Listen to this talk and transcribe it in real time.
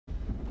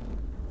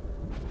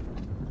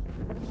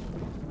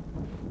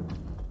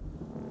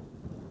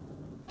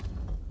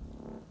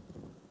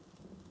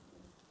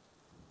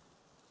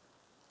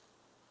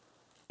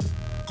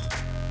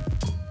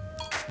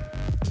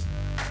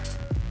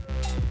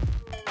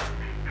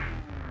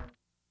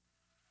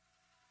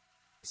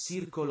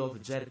Circle of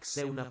Jerks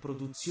è una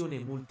produzione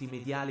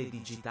multimediale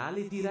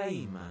digitale di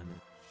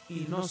Rayman.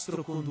 Il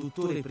nostro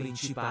conduttore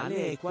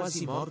principale è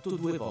quasi morto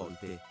 2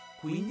 volte,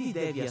 quindi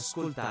devi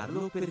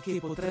ascoltarlo perché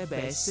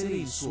potrebbe essere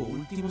il suo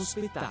ultimo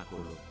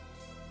spettacolo.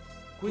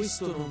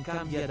 Questo non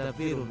cambia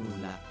davvero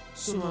nulla,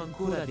 sono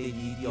ancora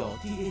degli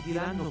idioti e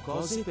diranno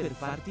cose per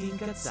farti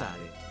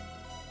incazzare.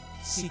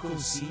 Si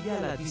consiglia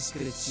la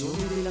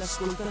discrezione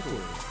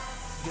dell'ascoltatore.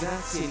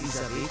 Grazie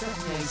Elisabetta,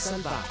 mi hai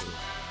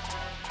salvato.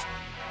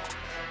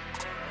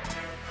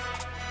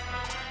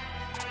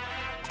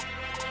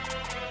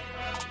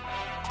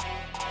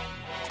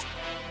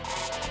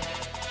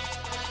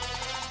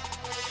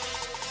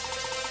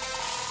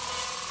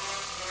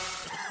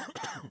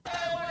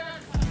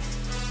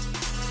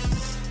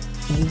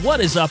 What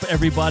is up,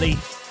 everybody?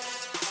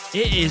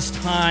 It is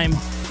time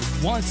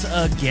once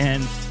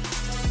again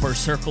for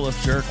Circle of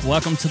Jerk.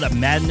 Welcome to the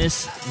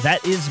madness.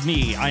 That is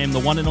me. I am the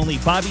one and only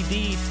Bobby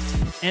D.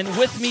 And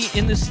with me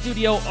in the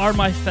studio are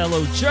my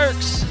fellow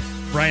jerks,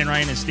 Brian,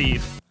 Ryan, and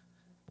Steve.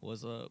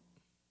 What's up?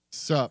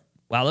 Sup?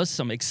 Wow, there's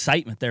some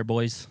excitement there,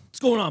 boys. What's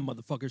going on,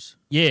 motherfuckers?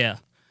 Yeah.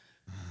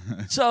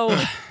 So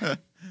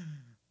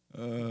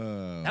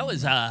that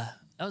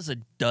was a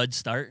dud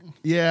start.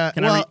 Yeah.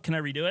 Can I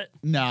redo it?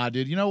 Nah,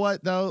 dude. You know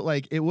what though?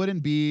 Like it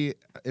wouldn't be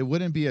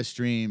a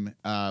stream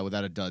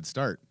without a dud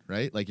start,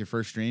 right? Like your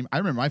first stream. I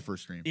remember my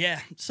first stream.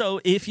 Yeah.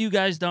 So if you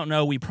guys don't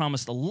know, we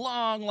promised a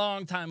long,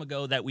 long time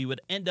ago that we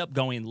would end up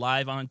going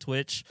live on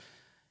Twitch.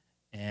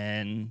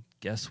 And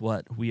guess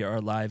what? We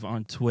are live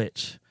on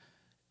Twitch.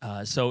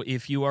 So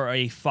if you are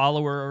a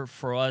follower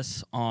for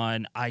us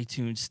on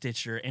iTunes,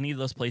 Stitcher, any of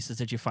those places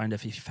that you find,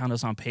 if you found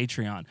us on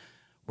Patreon,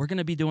 we're going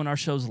to be doing our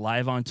shows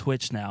live on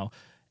Twitch now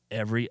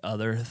every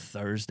other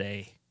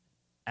Thursday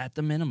at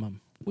the minimum.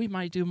 We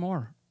might do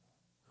more.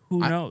 Who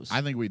knows?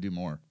 I think we do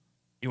more.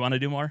 You want to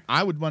do more?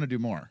 I would want to do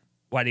more.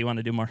 Why do you want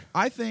to do more?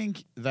 I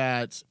think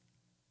that,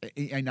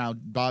 and now,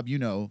 Bob, you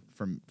know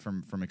from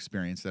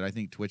experience that I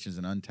think Twitch is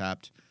an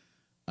untapped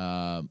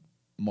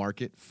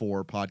market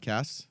for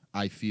podcasts.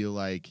 I feel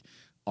like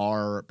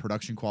our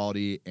production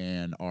quality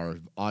and our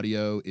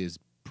audio is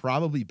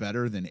probably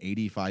better than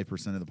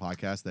 85% of the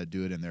podcasts that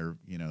do it in their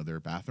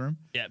bathroom.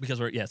 Yeah, because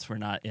we're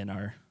not in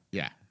our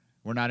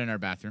we're not in our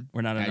bathroom.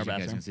 We're not in our as you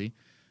bathroom. guys can see.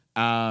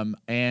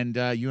 And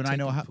you and I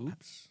know how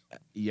poops?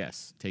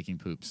 Yes, taking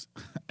poops.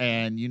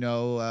 And you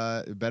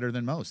know better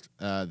than most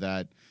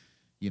that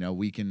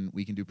we can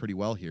do pretty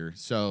well here.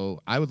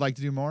 So I would like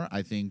to do more.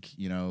 I think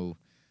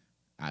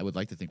I would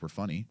like to think we're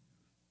funny.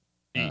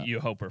 You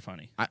hope we're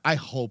funny. I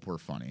hope we're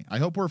funny. I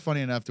hope we're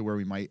funny enough to where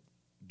we might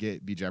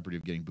be jeopardy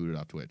of getting booted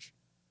off Twitch.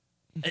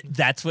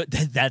 That's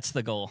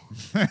the goal.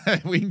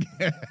 Can we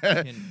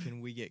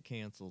get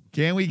canceled?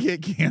 Can we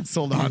get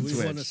canceled on Twitch?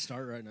 We want to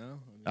start right now.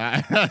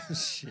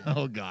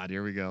 Oh God,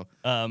 here we go.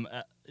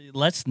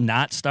 Let's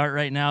not start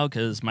right now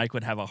because Mike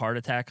would have a heart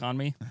attack on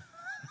me.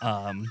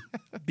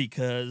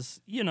 Because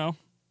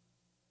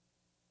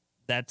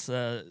that's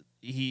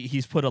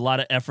he's put a lot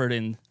of effort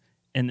in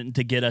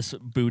to get us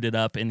booted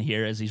up in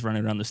here as he's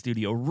running around the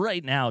studio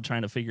right now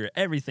trying to figure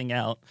everything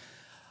out.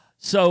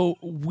 So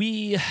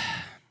we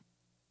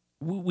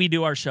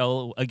do our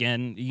show.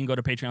 Again, you can go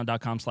to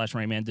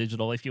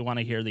patreon.com/RaymanDigital if you want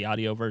to hear the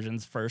audio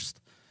versions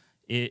first.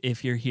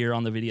 If you're here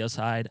on the video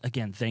side,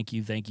 again, thank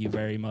you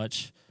very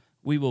much.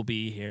 We will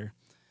be here.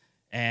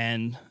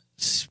 And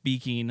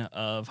speaking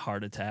of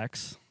heart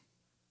attacks,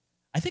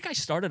 I think I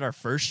started our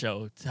first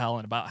show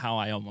telling about how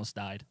I almost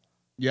died.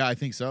 Yeah, I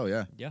think so,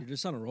 yeah. You're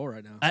just on a roll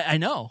right now. I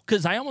know,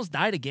 because I almost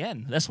died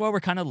again. That's why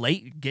we're kind of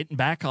late getting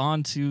back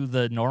onto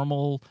the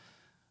normal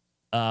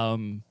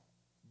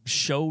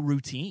show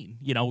routine.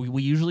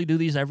 We usually do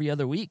these every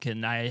other week,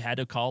 and I had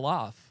to call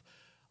off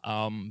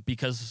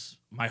because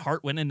my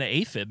heart went into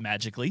AFib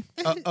magically.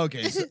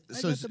 Okay, so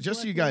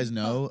just so you guys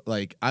know,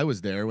 like I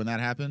was there when that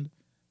happened,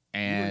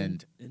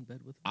 and in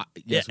bed with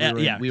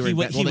we were in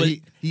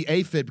bed. He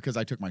AFib because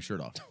I took my shirt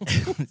off.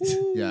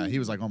 Yeah, he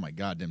was like, "Oh my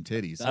God, them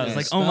titties." I was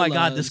like, "Oh my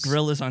God, this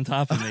grill is on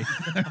top of me."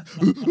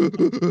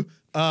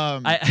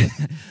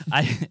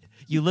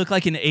 You look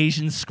like an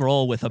Asian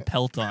scroll with a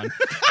pelt on.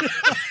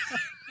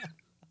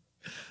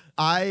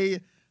 I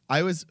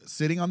was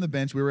sitting on the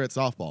bench. We were at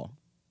softball,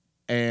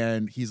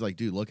 and he's like,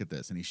 "Dude, look at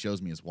this," and he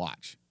shows me his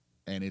watch,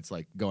 and it's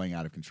like going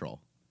out of control.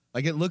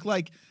 Like it looked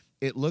like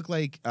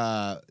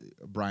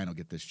Brian will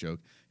get this joke.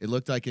 It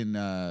looked like in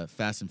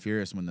Fast and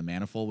Furious when the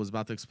manifold was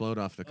about to explode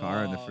off the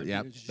car.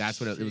 That's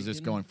what it was.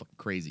 Just going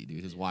crazy,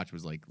 dude. His watch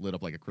was like lit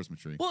up like a Christmas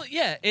tree. Well,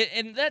 yeah,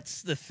 and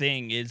that's the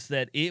thing is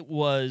that it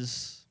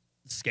was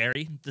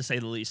scary to say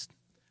the least.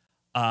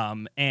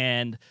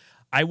 And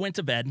I went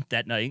to bed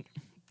that night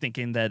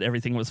thinking that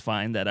everything was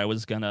fine, that I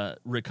was gonna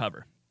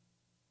recover.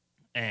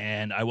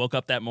 And I woke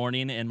up that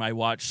morning and my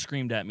watch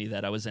screamed at me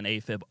that I was in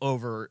AFib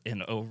over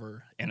and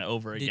over and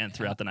over again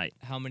throughout the night.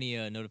 How many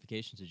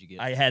notifications did you get?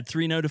 I had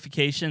 3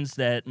 notifications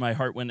that my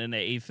heart went into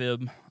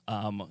AFib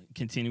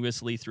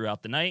continuously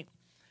throughout the night.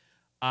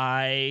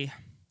 I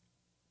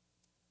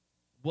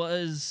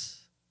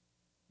was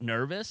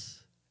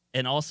nervous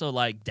and also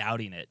like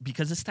doubting it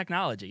because it's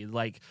technology.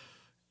 Like,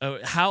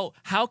 how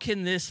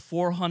can this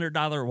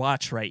 $400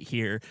 watch right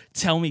here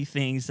tell me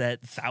things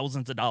that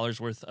thousands of dollars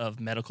worth of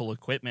medical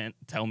equipment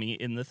tell me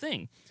in the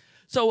thing?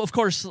 So, of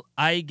course,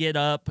 I get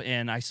up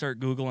and I start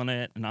Googling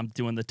it, and I'm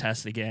doing the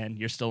test again.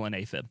 You're still in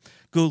AFib.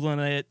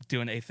 Googling it,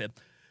 doing AFib.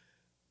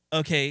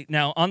 Okay,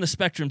 now on the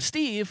spectrum,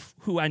 Steve,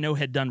 who I know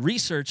had done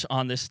research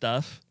on this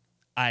stuff,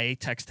 I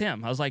text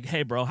him. I was like,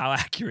 hey, bro, how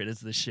accurate is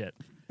this shit?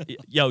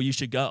 Yo, you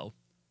should go.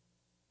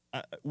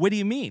 What do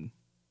you mean?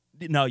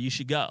 No, you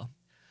should go.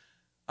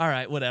 All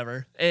right,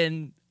 whatever.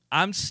 And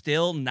I'm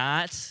still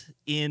not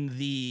in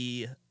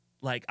the,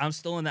 like, I'm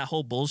still in that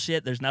whole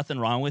bullshit. There's nothing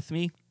wrong with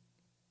me.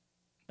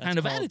 Kind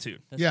of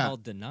attitude. That's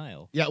called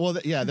denial. Yeah, well,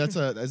 that's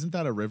isn't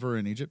that a river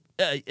in Egypt?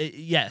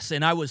 Yes,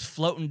 and I was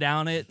floating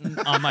down it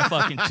on my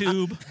fucking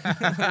tube.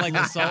 Like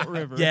the Salt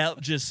River. Yeah,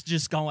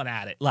 just going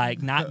at it,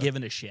 like not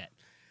giving a shit.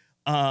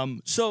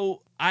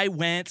 So I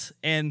went,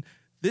 and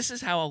this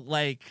is how,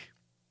 like,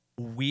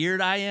 weird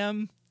I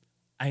am.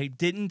 I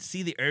didn't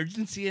see the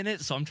urgency in it,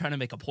 so I'm trying to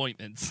make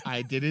appointments.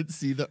 I didn't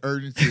see the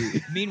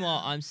urgency.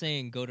 Meanwhile, I'm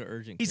saying go to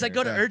urgent care. He's like,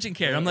 go to urgent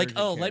care. I'm like,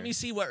 urgent let care. me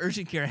see what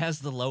urgent care has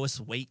the lowest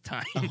wait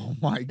time. Oh,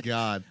 my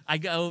God. I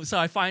go, so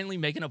I finally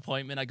make an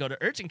appointment. I go to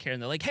urgent care,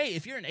 and they're like, hey,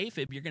 if you're an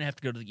AFib, you're going to have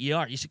to go to the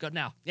ER. You should go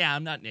now. Yeah,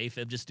 I'm not an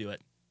AFib. Just do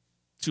it.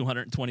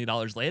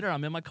 $220 later,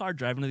 I'm in my car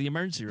driving to the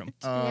emergency room.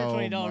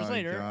 $220 my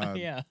later. God.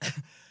 Yeah.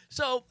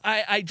 So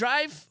I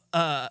drive,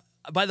 by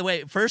the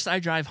way, first I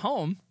drive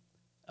home.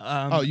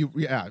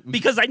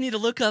 Because I need to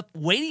look up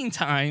waiting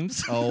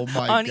times Oh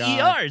my on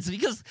God. ERs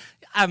because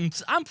I'm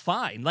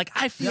fine. Like,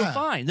 I feel Yeah,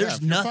 fine.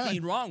 There's yeah, you're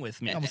nothing fine. wrong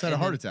with me. I almost had a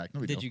heart attack. No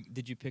big deal.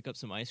 Did you pick up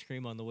some ice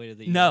cream on the way to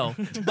the No,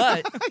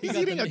 but He's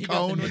eating a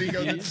cone when he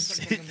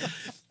goes.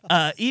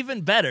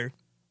 even better,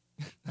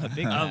 a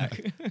Big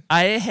Mac?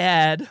 I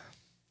had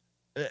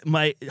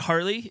my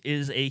Harley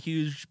is a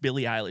huge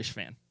Billie Eilish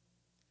fan.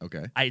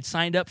 Okay. I had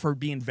signed up for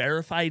being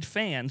verified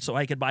fan so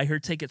I could buy her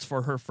tickets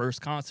for her first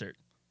concert.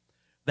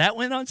 That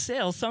went on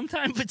sale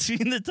sometime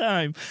between the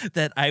time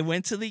that I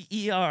went to the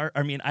ER.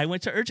 I mean, I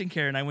went to urgent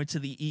care and I went to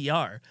the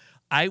ER.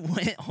 I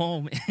went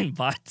home and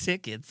bought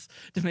tickets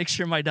to make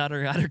sure my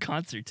daughter got her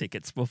concert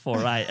tickets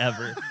before I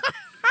ever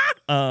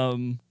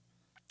went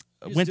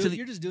to the.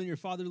 You're just doing your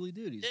fatherly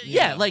duties.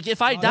 Yeah, like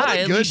if I What die,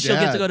 a at good least she'll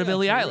get to go to dad.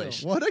 Billie Yeah, for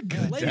Eilish. What a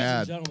good Ladies dad.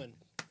 and gentlemen,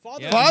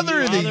 father, Yeah.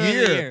 Father of the Father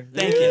year. Thank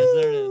There it you. is,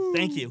 there it is.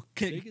 Thank you.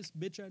 biggest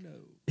bitch I know.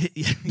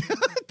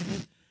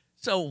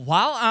 So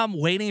while I'm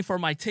waiting for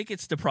my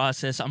tickets to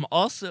process, I'm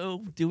also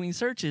doing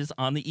searches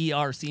on the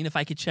ER, seeing if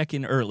I could check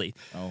in early.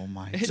 Oh,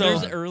 my So-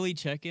 There's God. early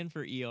check-in for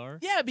ER.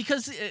 Yeah,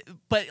 because,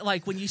 but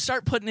like when you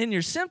start putting in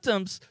your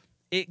symptoms,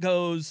 it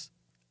goes,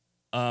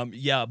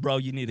 yeah, bro,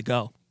 you need to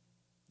go.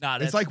 Nah,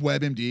 It's like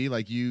WebMD,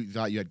 like you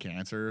thought you had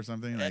cancer or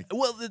something. Like,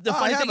 well, the I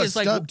funny have thing a is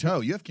like, stubbed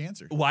toe. You have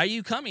cancer. why are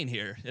you coming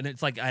here? And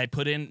it's like, I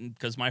put in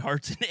because my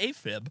heart's in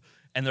AFib.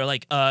 And they're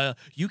like,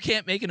 you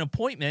can't make an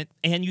appointment,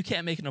 and you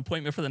can't make an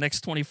appointment for the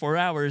next 24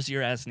 hours.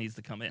 Your ass needs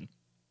to come in.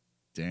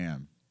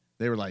 Damn.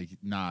 They were like,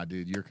 nah,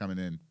 dude, you're coming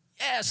in.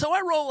 Yeah, so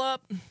I roll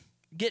up,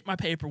 get my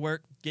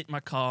paperwork, get in my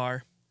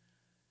car,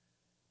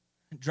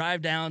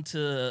 drive down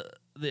to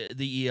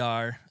the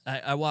ER.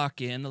 I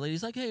walk in. The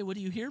lady's like, hey, what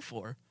are you here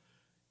for?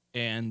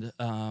 And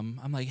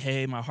I'm like,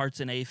 hey, my heart's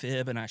in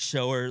AFib. And I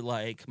show her,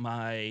 like,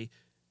 my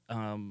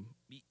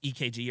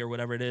EKG or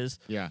whatever it is.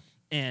 Yeah.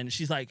 And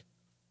she's like,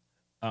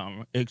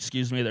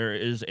 excuse me, there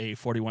is a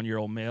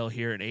 41-year-old male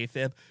here in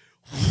AFib.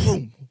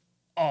 Boom.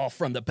 All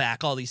from the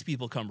back, all these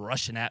people come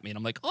rushing at me. And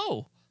I'm like,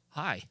 oh,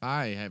 hi.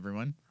 Hi,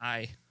 everyone.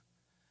 Hi.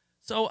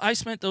 So I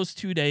spent those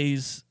 2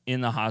 days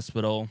in the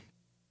hospital,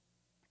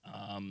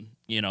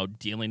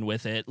 dealing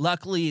with it.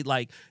 Luckily,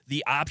 like,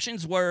 the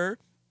options were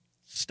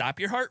stop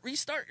your heart,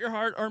 restart your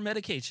heart, or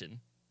medication.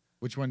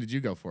 Which one did you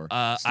go for?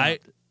 I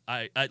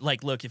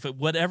like, look, if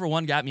whatever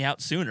one got me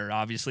out sooner,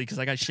 obviously, because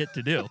I got shit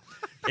to do.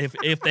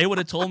 if they would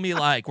have told me,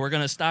 like, we're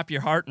going to stop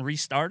your heart and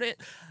restart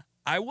it,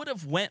 I would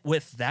have went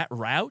with that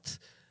route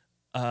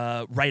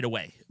right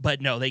away. But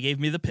no, they gave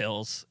me the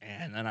pills,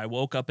 and then I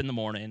woke up in the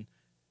morning.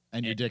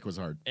 And your dick was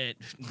hard.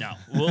 No,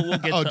 we'll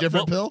get. Oh,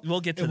 different pill?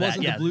 We'll get to It that.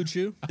 wasn't Yeah, the blue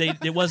chew.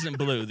 it wasn't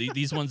blue.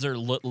 These ones are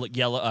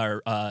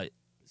yellow, or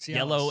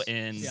yellow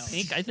and Cialis.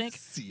 pink, I think.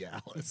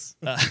 Cialis.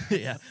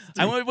 Yeah,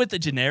 I went with the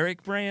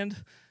generic brand.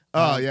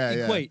 Oh, yeah.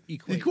 Equate.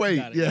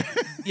 Got it. Yeah.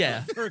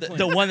 Yeah, Kirkland.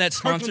 the one that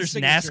Kirkland sponsors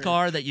signature.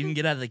 NASCAR that you can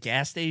get out of the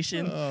gas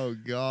station. Oh,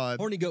 God.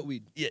 Horny goat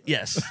weed.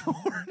 Yes.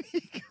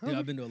 Dude,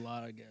 I've been to a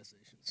lot of gas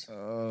stations.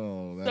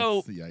 Oh, that's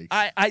So yikes.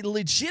 I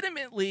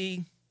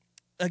legitimately,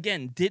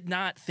 again, did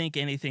not think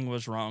anything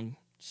was wrong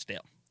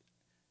still.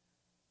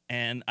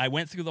 And I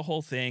went through the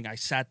whole thing. I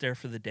sat there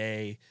for the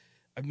day.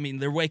 I mean,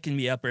 they're waking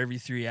me up every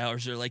 3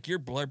 hours. They're like, your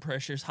blood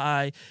pressure's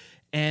high.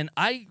 And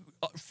I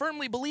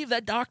firmly believe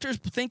that doctors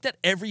think that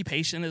every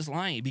patient is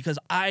lying because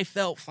I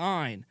felt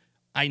fine.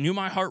 I knew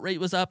my heart rate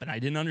was up, and I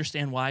didn't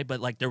understand why,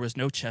 but, like, there was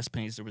no chest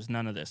pains. There was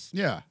none of this.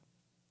 Yeah.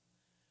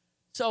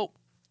 So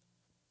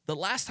the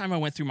last time I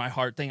went through my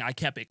heart thing, I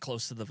kept it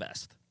close to the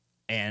vest,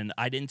 and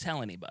I didn't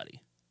tell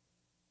anybody.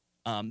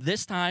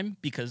 This time,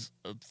 because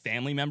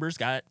family members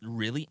got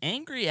really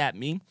angry at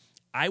me,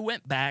 I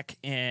went back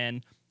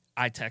and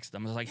I texted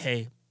them. I was like,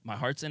 hey, my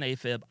heart's in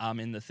AFib. I'm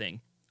in the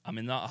thing. I'm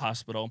in the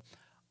hospital.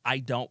 I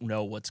don't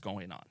know what's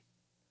going on.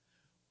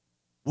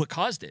 What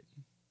caused it?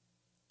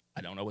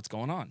 I don't know what's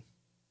going on.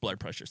 Blood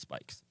pressure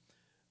spikes.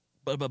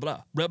 Blah, blah,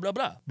 blah, blah, blah,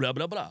 blah, blah,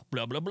 blah, blah,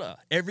 blah, blah, blah.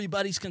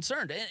 Everybody's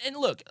concerned. And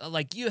look,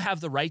 like, you have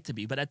the right to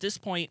be. But at this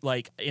point,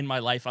 like, in my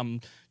life,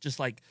 I'm just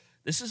like,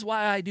 this is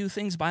why I do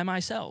things by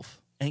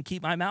myself and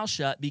keep my mouth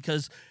shut,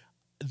 because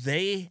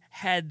they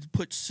had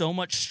put so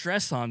much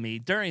stress on me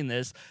during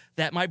this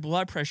that my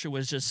blood pressure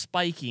was just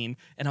spiking.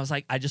 And I was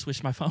like, I just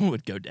wish my phone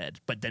would go dead.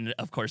 But then,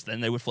 of course,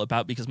 then they would flip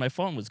out because my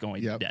phone was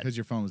going dead. Because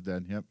your phone was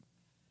dead. Yep.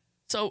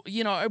 So,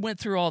 you know, I went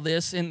through all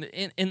this, and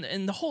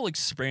the whole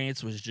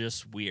experience was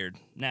just weird.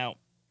 Now,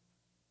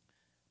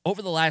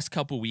 over the last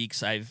couple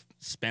weeks, I've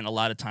spent a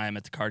lot of time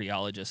at the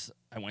cardiologist.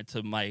 I went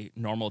to my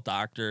normal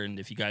doctor, and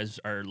if you guys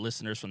are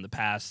listeners from the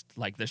past,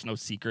 like, there's no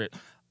secret,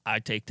 I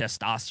take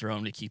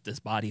testosterone to keep this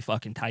body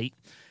fucking tight,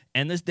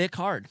 and this dick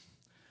hard.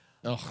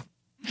 Oh,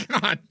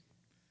 God.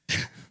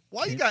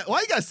 Why you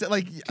guys say,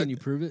 like... Can you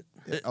prove it?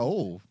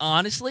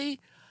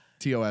 Honestly...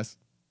 TOS.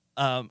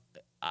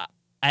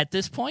 At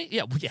this point,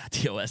 yeah,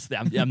 TOS.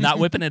 I'm not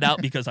whipping it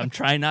out because I'm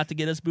trying not to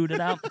get us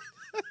booted out.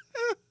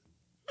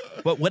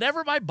 But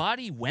whatever my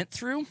body went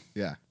through,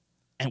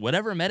 and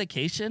whatever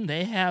medication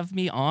they have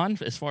me on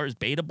as far as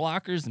beta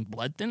blockers and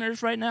blood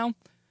thinners right now,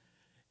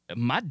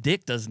 my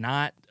dick does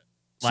not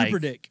like super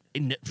dick.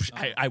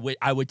 I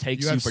would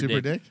take super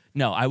dick.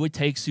 No, I would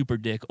take super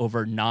dick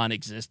over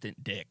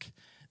non-existent dick.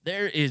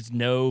 There is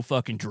no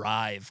fucking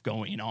drive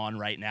going on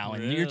right now.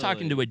 And you're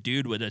talking to a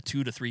dude with a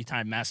 2 to 3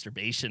 time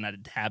masturbation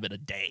habit a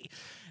day.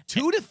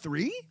 2 to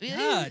 3?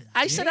 Yeah,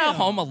 I sit at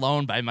home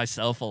alone by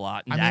myself a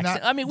lot.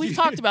 I mean, we've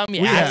talked about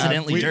me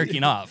accidentally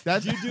jerking off.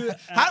 Did you do it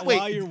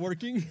while you're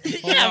working?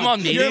 Yeah, I'm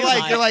on meetings.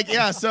 You're like,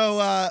 yeah.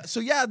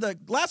 So yeah, the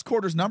last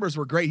quarter's numbers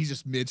were great. He's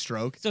just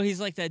mid-stroke. So he's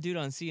like that dude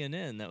on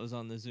CNN that was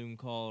on the Zoom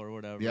call or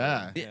whatever.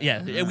 Yeah.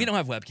 We don't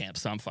have webcams,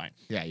 so I'm fine.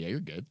 Yeah, you're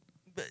good.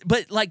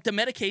 But like the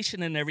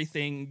medication and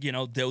everything, you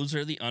know, those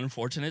are the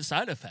unfortunate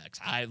side effects.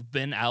 I've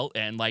been out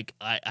and like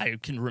I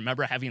can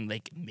remember having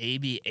like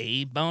maybe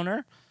a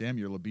boner. Damn,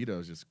 your libido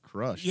is just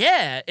crushed.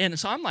 Yeah, and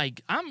so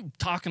I'm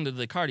talking to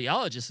the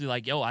cardiologist,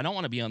 like, yo, I don't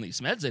want to be on these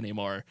meds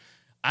anymore.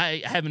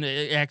 I haven't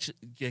actually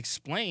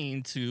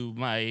explained to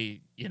my,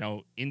 you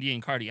know,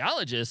 Indian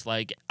cardiologist,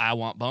 like, I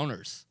want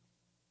boners.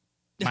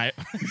 How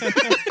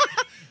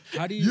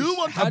do you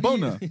want a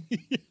boner?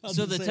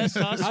 So the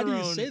testosterone. How do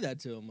you say that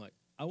to him? Like,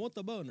 I want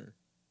the boner.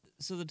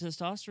 So the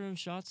testosterone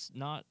shot's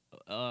not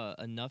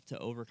enough to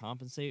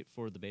overcompensate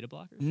for the beta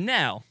blockers?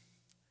 Now,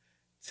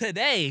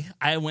 today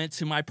I went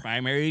to my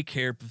primary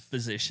care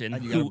physician,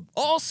 who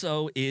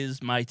also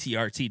is my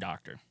TRT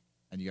doctor.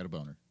 And you got a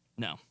boner?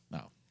 No.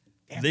 No.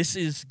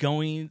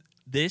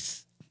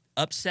 This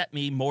upset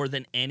me more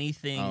than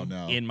anything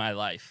in my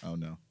life. Oh,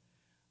 no.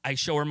 I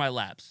show her my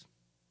labs.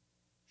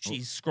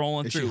 She's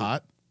scrolling through. Is she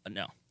hot?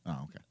 No. Oh,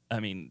 okay. I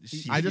mean,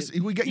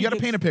 you got to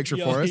paint a picture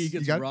for us. He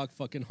gets rock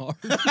fucking hard.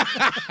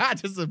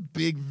 Just a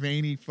big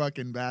veiny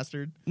fucking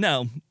bastard.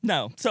 No.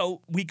 So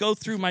we go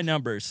through my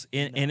numbers,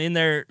 and in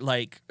there,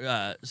 like,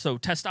 so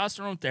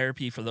testosterone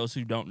therapy, for those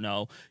who don't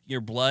know, your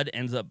blood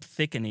ends up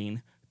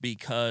thickening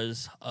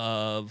because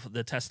of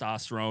the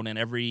testosterone, and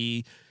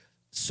every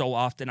so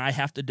often I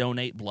have to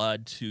donate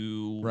blood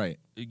to,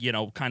 you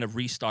know, kind of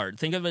restart.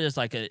 Think of it as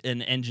like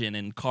an engine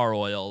and car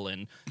oil,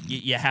 and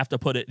you have to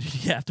put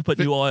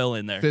new oil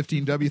in there.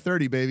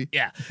 15W30, baby.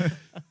 Yeah.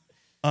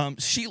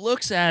 She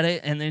looks at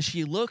it, and then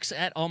she looks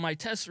at all my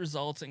test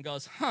results and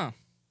goes, "Huh,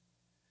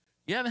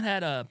 you haven't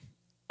had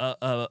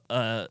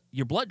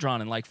your blood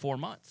drawn in like 4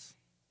 months."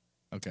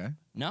 Okay.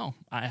 No,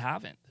 I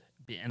haven't.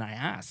 And I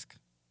ask,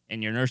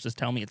 and your nurses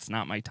tell me it's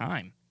not my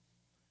time.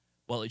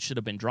 Well, it should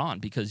have been drawn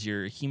because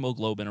your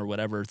hemoglobin or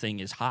whatever thing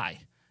is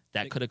high.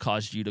 That could have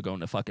caused you to go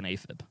into fucking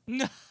AFib.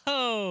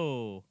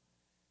 No.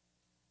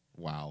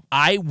 Wow.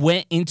 I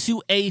went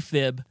into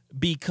AFib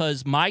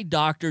because my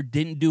doctor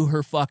didn't do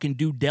her fucking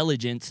due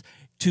diligence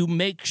to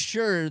make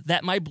sure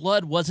that my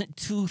blood wasn't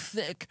too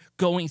thick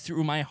going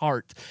through my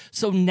heart.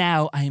 So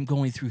now I am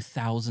going through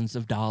thousands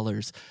of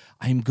dollars.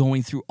 I am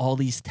going through all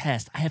these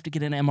tests. I have to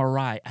get an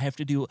MRI. I have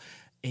to do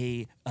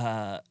a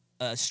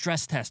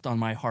stress test on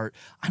my heart.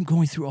 I'm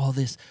going through all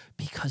this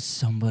because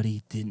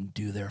somebody didn't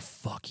do their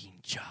fucking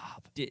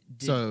job.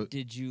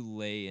 Did you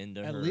lay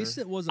into her? At least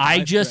it wasn't.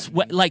 I just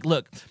like,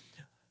 look.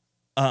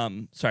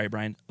 Sorry,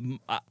 Brian.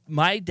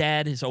 My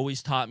dad has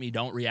always taught me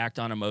don't react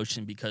on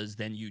emotion because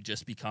then you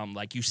just become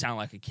like, you sound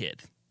like a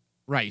kid.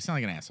 Right, you sound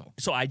like an asshole.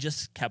 So I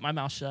just kept my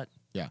mouth shut.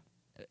 Yeah.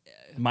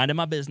 Minded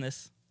my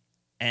business.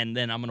 And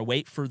then I'm going to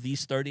wait for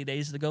these 30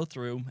 days to go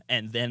through.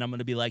 And then I'm going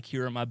to be like,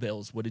 here are my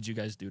bills. What did you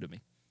guys do to me?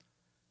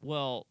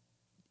 Well,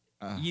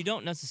 you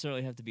don't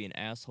necessarily have to be an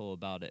asshole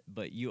about it,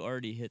 but you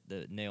already hit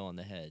the nail on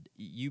the head.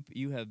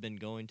 You have been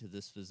going to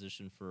this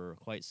physician for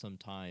quite some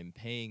time,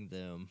 paying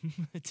them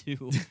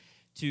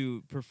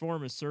to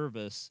perform a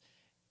service,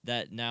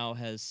 that now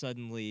has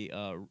suddenly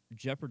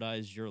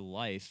jeopardized your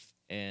life.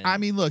 And I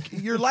mean, look,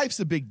 your life's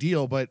a big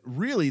deal, but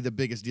really the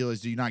biggest deal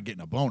is you not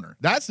getting a boner.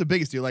 That's the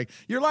biggest deal. Like,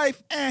 your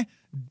life,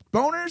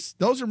 boners,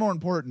 those are more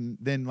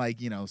important than, like,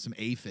 some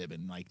AFib.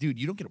 And, like, dude,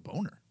 you don't get a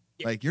boner.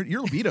 Like, your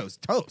libido's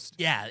toast.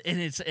 Yeah,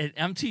 and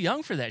I'm too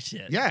young for that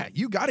shit. Yeah,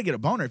 you got to get a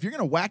boner. If you're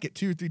going to whack it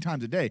 2 or 3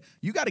 times a day,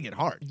 you got to get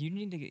hard. you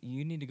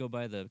need to go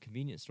by the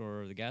convenience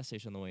store or the gas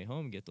station on the way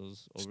home and get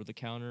those over the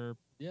counter.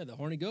 Yeah, the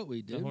horny goat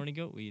weed, dude. The horny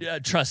goat weed. Yeah,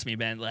 trust me,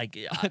 man. Like,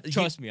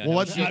 Trust me. I Well, know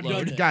what's a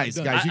shitload. guys,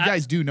 I've you done it.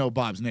 guys do know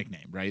Bob's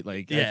nickname, right?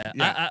 Like,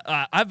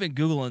 I've been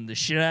Googling the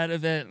shit out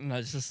of it, and I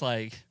was just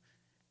like,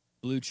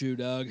 Blue Chew,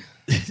 dog.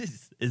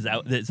 is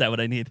that what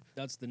I need?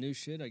 That's the new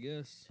shit, I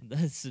guess.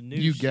 That's the new.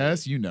 you shit.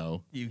 guess, you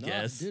know. You No,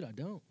 guess. dude, I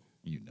don't.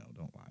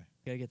 Don't lie.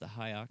 Gotta get the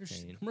high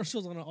There's octane.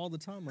 commercials on it all the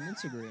time on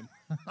Instagram.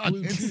 On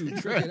Blue Chew,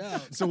 Instagram. check it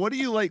out. So what do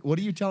you like? What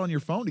do you tell on your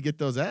phone to get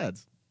those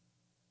ads?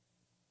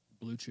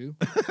 Blue Chew.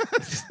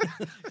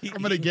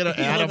 I'm gonna get an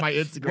ad on my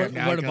Instagram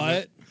now. Where to 'cause buy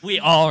of- it? We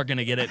all are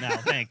gonna get it now.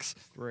 Thanks.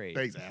 Great.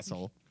 Thanks,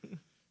 asshole.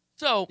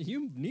 So,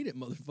 You need it,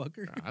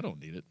 motherfucker. I don't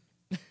need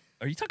it.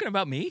 are you talking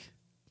about me?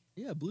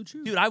 Yeah, Blue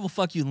Chew. Dude, I will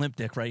fuck you limp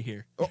dick right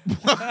here.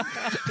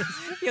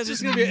 Yeah,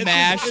 just gonna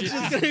mash it. just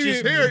gonna be-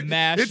 Just Here,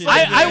 mash it's it.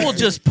 like- I will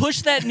just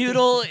push that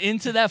noodle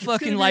into that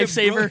fucking gonna be a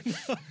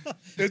lifesaver.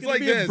 It's gonna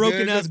be a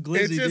broken ass It's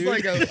glizzy, just dude.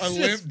 like a It's limp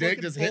just dick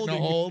fucking just hitting a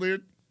holding you. hole,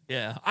 dude.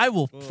 Yeah, I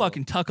will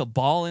fucking tuck a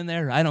ball in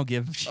there. I don't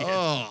give a shit.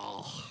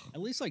 Oh. At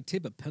least like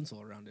tape a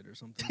pencil around it or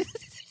something.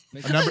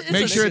 Make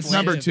Make sure it's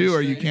number explain 2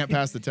 or you straight. can't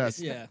pass the test.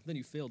 Yeah, then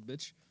you failed,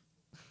 bitch.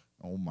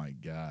 Oh my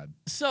God.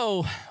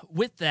 So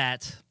with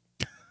that,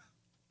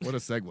 What a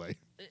segue.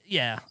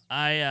 yeah,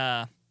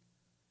 I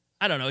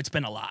don't know. It's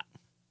been a lot.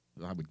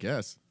 I would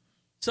guess.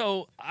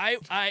 So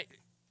I,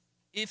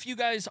 if you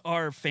guys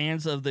are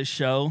fans of this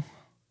show,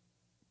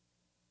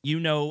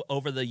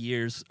 over the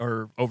years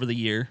or over the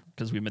year,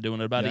 because we've been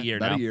doing it about a year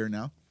about now, a year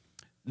now.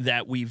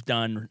 that we've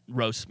done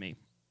Roast Me.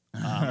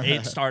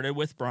 It started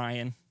with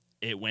Brian.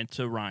 It went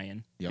to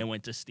Ryan. Yep. It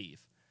went to Steve.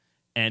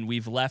 And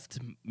we've left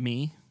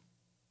me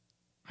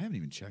I haven't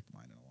even checked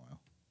mine in a while.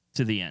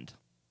 to the end.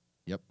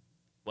 Yep.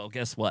 Well,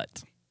 guess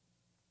what?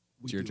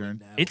 It's your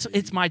turn.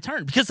 It's my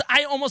turn because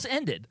I almost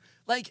ended.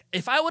 Like,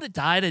 if I would have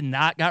died and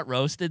not got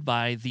roasted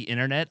by the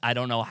internet, I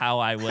don't know how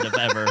I would have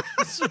ever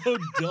so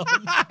dumb.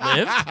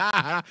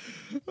 lived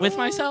with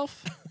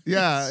myself.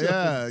 Yeah, So yeah,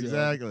 dumb.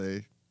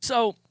 exactly.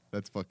 So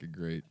That's fucking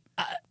great.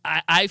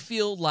 I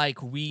feel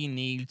like we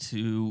need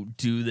to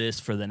do this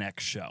for the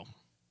next show.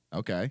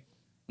 Okay.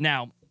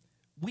 Now,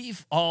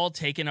 we've all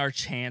taken our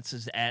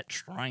chances at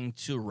trying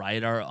to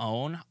write our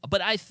own,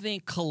 but I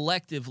think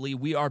collectively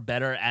we are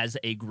better as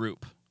a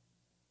group.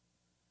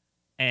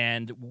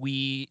 And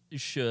we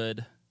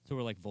should... So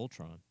we're like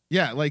Voltron.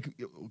 Yeah, like,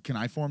 can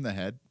I form the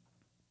head?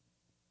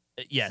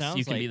 Yes, Sounds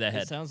you can be like- the It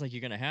head. sounds like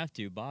you're gonna have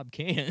to. Bob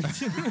can't.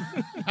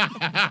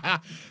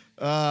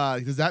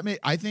 Does that make?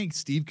 I think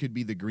Steve could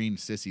be the green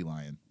sissy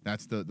lion.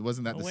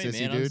 Wasn't that Oh, the wait,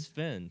 sissy man, I'm dude?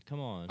 Sven. Come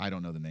on. I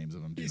don't know the names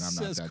of them, dude. He I'm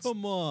says, not that.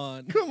 come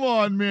on. Come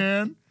on,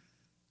 man.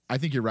 I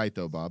think you're right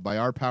though, Bob. By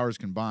our powers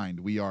combined,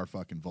 we are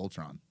fucking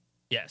Voltron.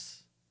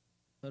 Yes.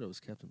 I thought it was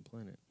Captain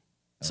Planet.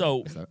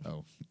 So Is that,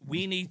 oh,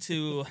 we need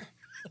to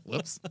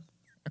whoops.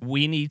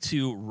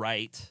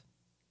 write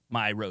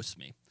my Roast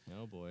Me.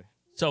 Oh boy.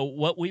 So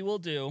what we will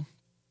do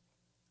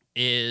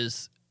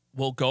is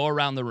we'll go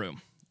around the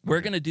room.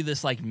 We're going to do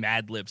this like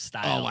Mad Lib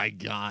style. Oh my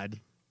god.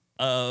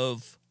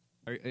 Of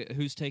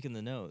Who's taking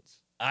the notes?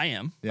 I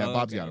am. Yeah, Oh,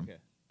 Bob's okay, got him.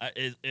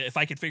 okay. If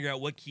I could figure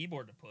out what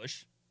keyboard to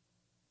push,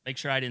 make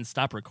sure I didn't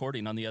stop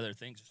recording on the other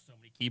things. There's so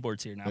many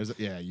keyboards here now. I'm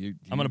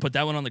going to put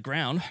that one on the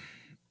ground.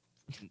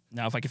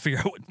 Now, if I can figure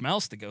out what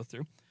mouse to go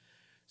through.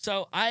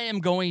 So I am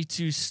going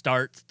to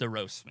start the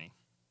Roast Me.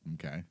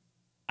 Okay.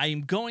 I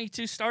am going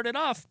to start it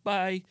off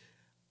by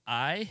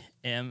I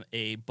am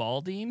a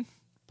balding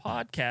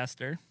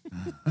podcaster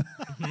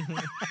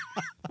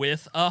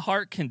with a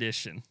heart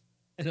condition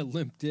And a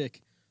limp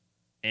dick.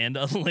 and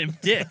a limp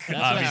dick. That's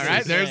All obviously.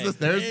 right.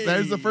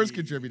 There's the first Hey.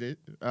 contributor.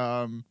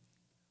 Man,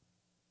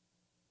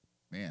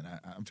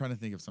 I'm trying to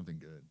think of something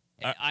good.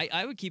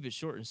 I would keep it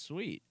short and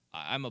sweet.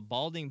 I'm a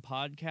balding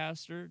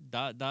podcaster. ...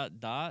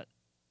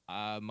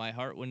 My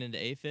heart went into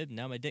AFib.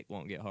 Now my dick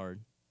won't get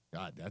hard.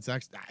 God, that's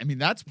actually. I mean,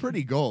 that's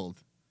pretty gold.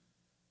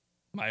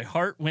 My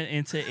heart went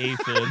into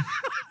AFib,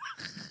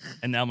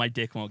 and now my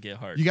dick won't get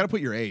hard. You got to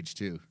put your age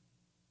too.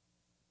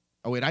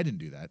 Oh wait, I didn't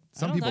do that.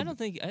 Some people. I don't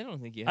think you. I Have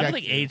don't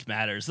think to. age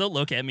matters. They'll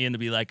look at me and they'll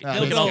be like,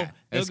 They'll this go. guy-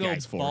 They'll this go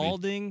guy's 40.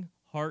 balding,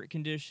 heart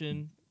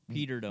condition.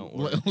 Peter don't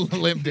work.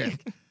 Limp dick.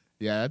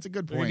 Yeah, that's a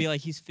good They're gonna point. be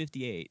like, he's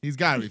 58. He's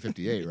got to be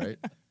 58, right?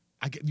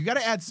 You got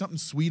to add something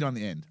sweet on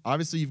the end.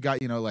 Obviously, you've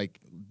got like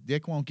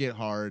dick won't get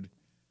hard.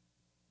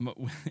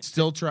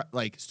 Still try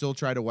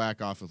to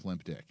whack off with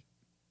limp dick.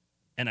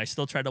 and I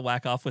still try to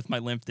whack off with my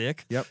limp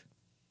dick. Yep.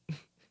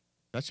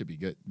 That should be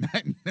good.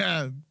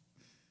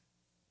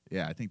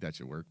 Yeah, I think that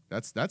should work.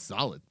 That's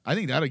solid. I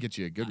think that'll get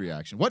you a good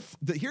reaction.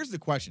 Here's the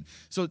question.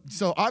 So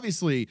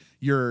obviously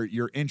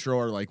your intro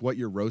or like what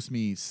your roast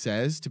me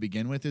says to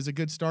begin with is a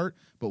good start,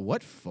 but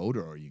what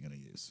photo are you going to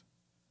use?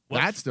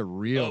 That's the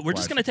real We're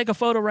just going to take a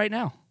photo right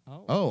now.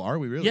 Oh, are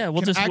we really? Yeah,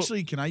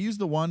 can I use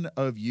the one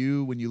of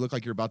you when you look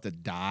like you're about to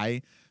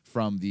die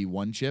from the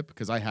one chip?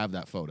 Because I have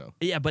that photo.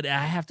 Yeah, but I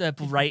have to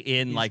write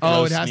in like it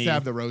roast has me. to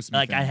have the roast me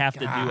Like thing. I have to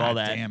do all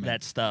damn it.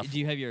 that stuff. Do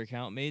you have your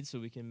account made so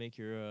we can make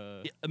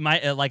your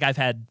My like I've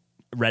had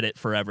Reddit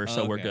forever,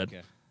 so we're good.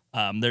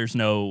 Okay. There's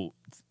no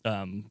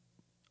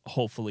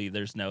hopefully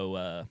there's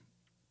no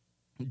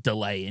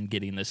delay in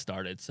getting this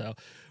started. So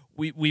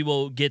we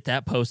will get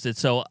that posted.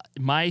 So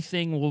my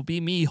thing will be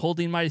me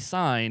holding my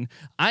sign.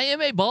 I am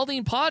a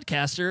balding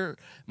podcaster.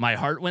 My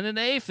heart went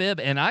into AFib,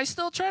 and I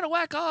still try to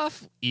whack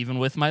off, even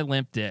with my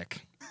limp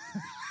dick.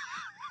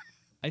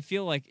 I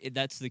feel like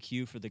that's the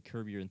cue for the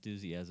Curb Your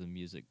Enthusiasm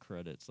music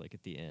credits, like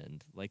at the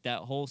end. Like that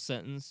whole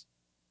sentence,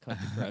 cut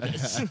the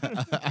credits.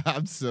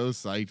 I'm so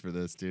psyched for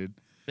this, dude.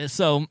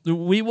 So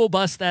we will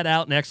bust that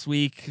out next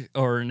week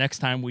or next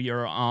time we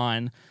are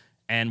on,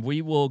 and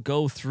we will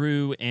go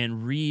through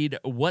and read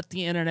what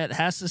the internet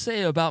has to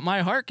say about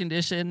my heart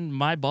condition,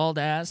 my bald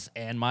ass,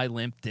 and my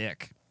limp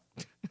dick.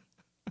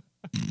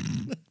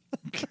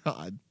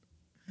 God.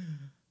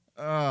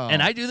 Oh.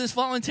 And I do this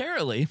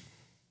voluntarily.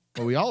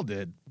 Well, we all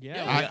did.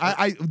 Yeah.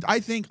 I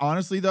think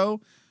honestly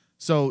though,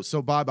 so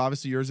Bob,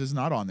 obviously yours is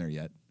not on there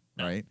yet,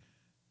 right?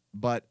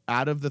 But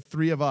out of the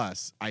three of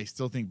us, I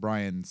still think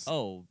Brian's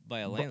by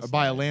a landslide.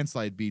 by a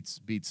landslide beats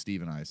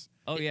Steve and I's.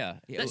 Oh yeah.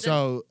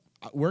 So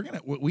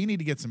we need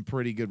to get some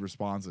pretty good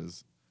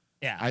responses.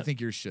 Yeah. I think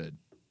yours should.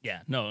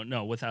 Yeah,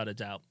 no, without a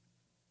doubt.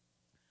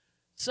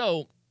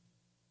 So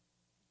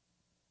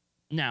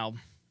now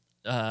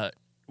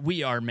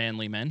we are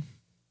manly men.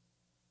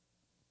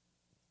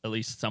 At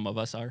least some of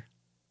us are.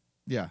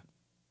 Yeah.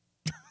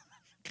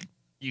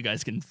 You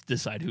guys can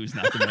decide who's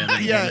not the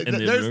manly Yeah, man in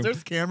the room.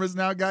 there's cameras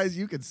now, guys.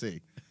 You can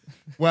see.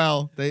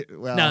 No.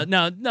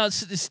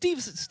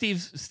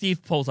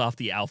 Steve pulls off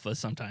the alpha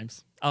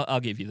sometimes.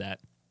 I'll give you that.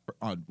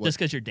 Just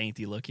because you're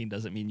dainty looking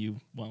doesn't mean you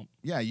won't.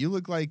 Yeah, you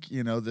look like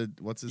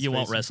what's his. You face?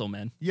 won't wrestle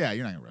men. Yeah,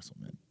 you're not gonna wrestle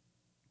men.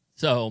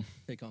 So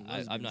Take on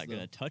I'm not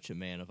gonna touch a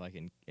man if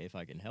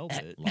I can help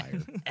it.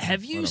 Liar.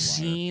 have you liar.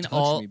 seen Touch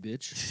all? me,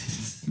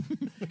 bitch.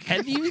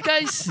 Have you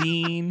guys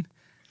seen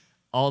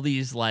all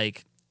these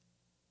like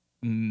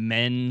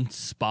men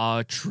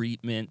spa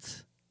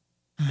treatment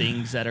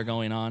things that are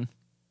going on?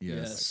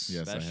 Yes,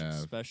 I have.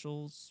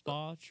 Special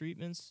spa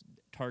treatments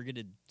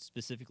targeted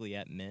specifically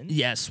at men.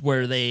 Yes,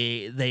 where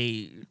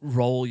they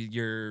roll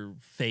your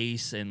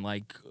face and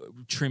like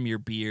trim your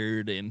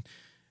beard and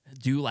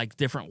do like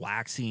different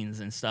waxings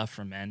and stuff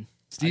for men.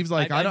 Steve's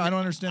I don't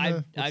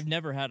understand. I've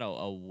never had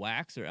a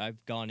wax, or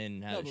I've gone in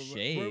and had a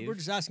shave. We're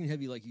just asking,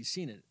 have you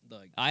seen it?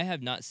 Like I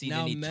have not seen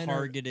any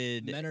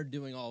targeted. Men are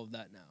doing all of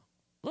that now.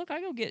 Look,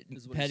 I go get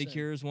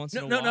pedicures once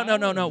in a No. while.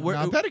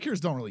 No. Pedicures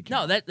don't really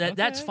count. No,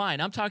 that's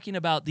fine. I'm talking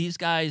about these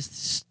guys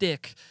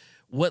stick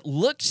what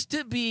looks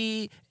to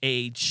be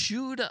a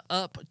chewed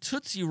up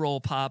Tootsie Roll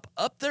pop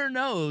up their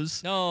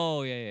nose.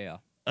 No, yeah.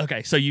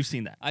 Okay, so you've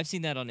seen that. I've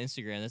seen that on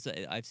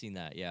Instagram. I've seen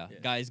that, yeah.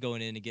 Guys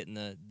going in and getting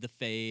the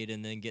fade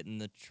and then getting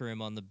the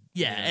trim on the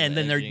and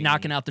then they're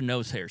knocking out their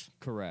nose hairs.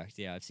 Correct,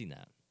 yeah, I've seen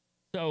that.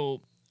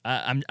 So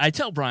I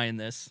tell Brian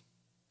this,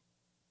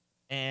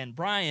 and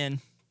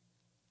Brian,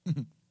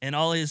 in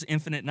all his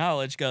infinite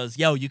knowledge, goes,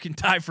 "Yo, you can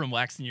die from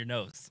waxing your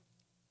nose."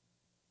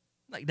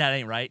 Like, that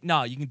ain't right.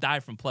 No, you can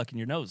die from plucking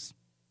your nose.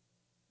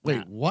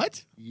 Wait,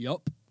 what?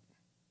 Yup.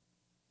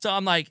 So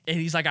I'm like, and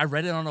he's like, I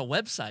read it on a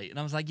website. And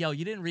I was like, yo,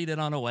 you didn't read it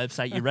on a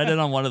website. You read it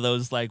on one of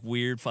those like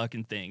weird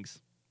fucking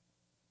things.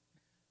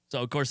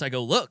 So of course I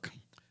go, look,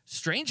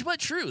 strange but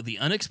true, the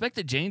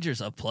unexpected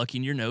dangers of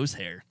plucking your nose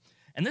hair.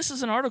 And this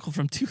is an article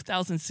from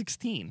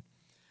 2016.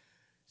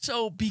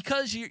 So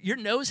because your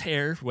nose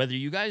hair, whether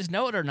you guys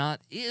know it or not,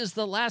 is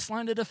the last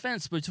line of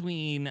defense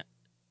between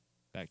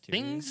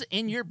Bacteria. things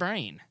in your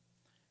brain.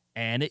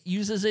 And it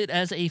uses it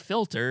as a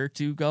filter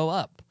to go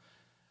up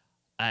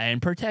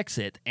and protects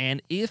it.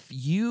 And if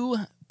you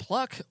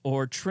pluck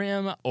or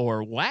trim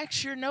or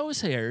wax your nose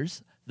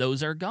hairs,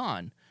 those are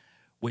gone,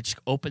 which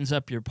opens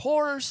up your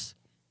pores,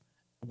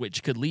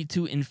 which could lead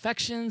to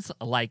infections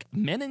like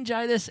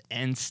meningitis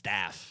and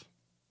staph.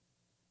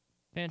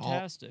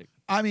 Fantastic.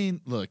 I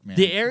mean, look, man.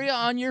 The area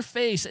on your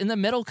face in the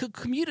medical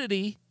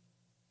community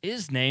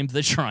is named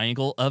the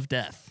Triangle of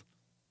Death.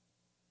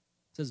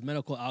 It says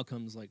medical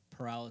outcomes like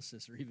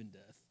paralysis or even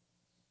death.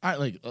 I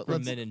like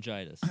From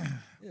meningitis.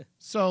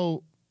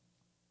 So,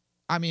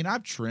 I mean,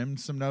 I've trimmed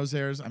some nose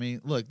hairs. I mean,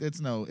 look, it's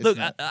no. It's Look,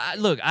 not,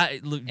 look.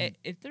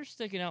 If they're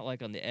sticking out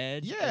like on the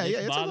edge, Yeah, and yeah,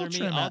 it's it's a bother little me,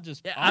 trim I'll out.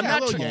 just Yeah, I'll I'm yeah,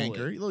 not a little tr-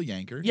 yanker, a little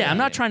yanker. yeah, I'm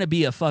not yeah. trying to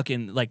be a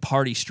fucking like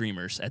party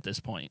streamers at this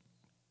point.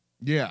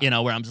 Yeah. You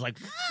know, where I'm just like,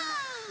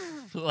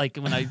 like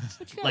when I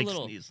But you got like a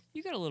little, sneeze.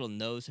 you got a little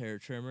nose hair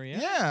trimmer,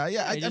 yeah. Yeah,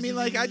 yeah. I just- mean,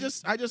 like, I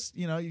just,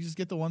 you know, you just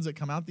get the ones that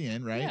come out the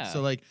end, right? Yeah.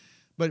 So, like,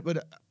 but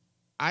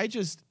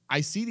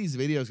I see these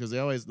videos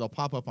because they'll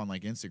pop up on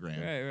like Instagram.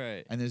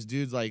 Right. And there's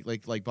dudes like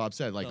Bob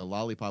said, like a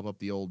lollipop up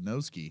the old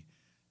noski.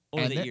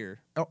 Or the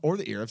ear. Or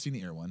the ear. I've seen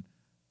the ear one.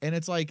 And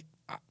it's like,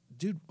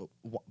 dude,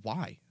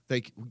 why?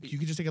 Like, you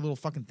could just take a little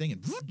fucking thing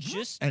and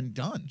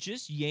done.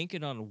 Just yank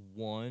it on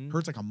one.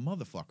 Hurts like a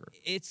motherfucker.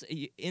 It's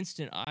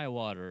instant eye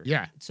water.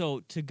 Yeah. So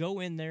to go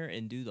in there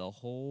and do the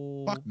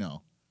whole. Fuck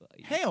no.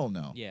 Hell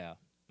no. Yeah.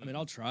 I mean,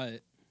 I'll try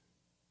it.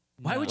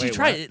 Why would you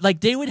try it?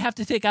 Like, they would have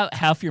to take out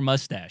half your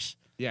mustache.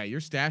 Yeah, your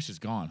stash is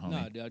gone, homie.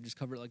 No, dude, I just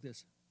cover it like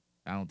this.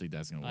 I don't think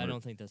that's going to work. I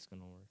don't think that's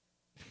going to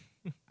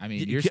work. I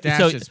mean, your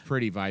stash is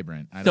pretty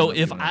vibrant. So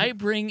if I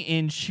bring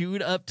in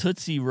chewed up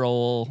Tootsie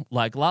Roll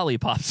like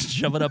lollipops and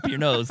shove it up your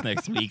nose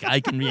next week, I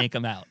can yank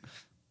them out.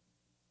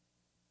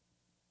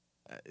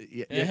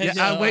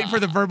 I'm waiting for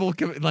the verbal,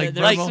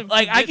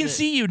 I can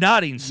see you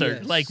nodding, sir.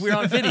 Yes. Like, we're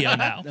on video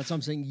now. That's what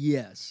I'm saying.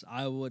 Yes,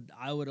 I would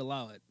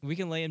allow it. We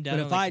can lay him down. But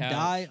on if the I couch.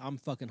 die, I'm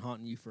fucking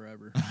haunting you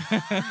forever.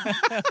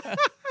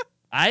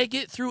 I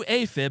get through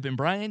AFib and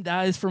Brian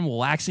dies from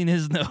waxing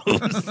his nose.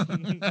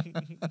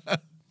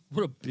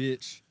 What a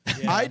bitch.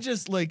 Yeah. I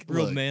just like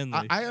Real look,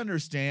 manly. I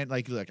understand.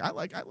 Like, look, I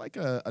like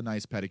a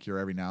nice pedicure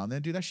every now and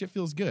then. Dude, that shit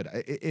feels good.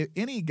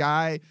 Any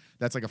guy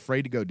that's like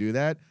afraid to go do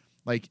that,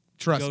 like,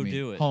 trust Go me,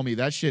 do it. homie,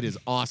 that shit is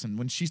awesome.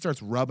 When she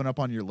starts rubbing up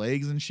on your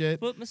legs and shit.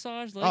 Foot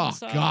massage, leg Oh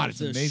massage. God, it's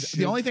The amazing. The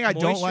shit- only thing I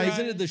don't like,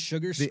 Isn't it the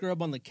sugar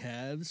scrub on the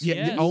calves? yeah,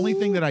 Yes. the only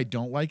thing that I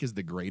don't like is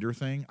the grater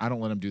thing. I don't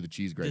let him do the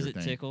cheese grater Does it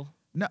thing. tickle?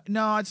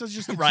 No, it's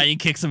just Ryan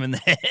kicks him in the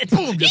head.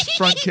 boom, just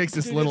front kicks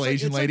this Dude, little it's like-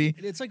 Asian it's like- lady.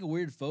 it's like a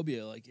weird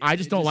phobia. Like I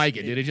just don't like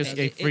it, dude.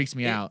 It freaks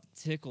me out.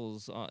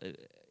 Tickles. just-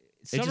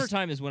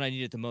 Summertime is when I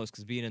need it the most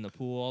because being in the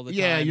pool all the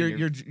Yeah, time. and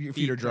your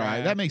feet are dry.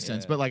 crack. That makes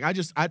sense. Yeah. But like,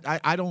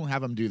 I don't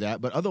have them do that.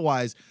 But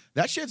otherwise,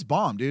 that shit's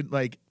bomb, dude.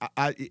 Like,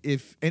 I've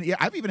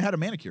even had a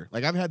manicure.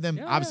 Like, I've had them.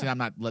 Yeah. Obviously, I'm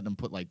not letting them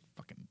put like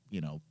fucking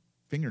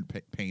finger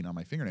paint on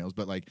my fingernails,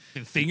 but like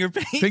Finger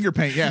paint? finger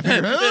paint. Yeah.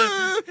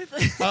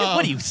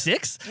 What are you,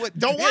 6?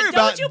 Don't worry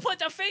about. Don't you put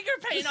the finger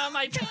paint on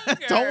my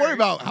finger. Don't worry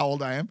about how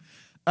old I am.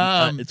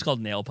 It's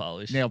called nail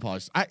polish. Nail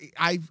polish.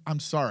 I'm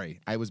sorry.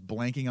 I was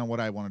blanking on what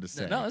I wanted to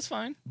say. No, that's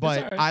fine. But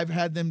That's all right. I've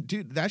had them,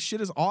 dude. That shit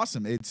is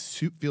awesome. It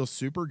feels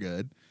super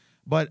good.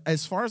 But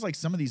as far as like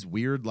some of these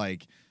weird,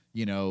 like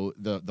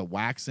the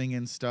waxing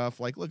and stuff,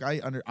 like, look,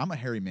 I'm a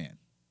hairy man.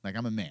 Like,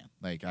 I'm a man.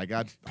 Like, I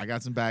got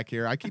some back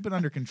hair. I keep it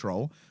under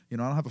control. I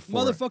don't have a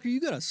forehead. Motherfucker,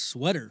 you got a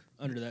sweater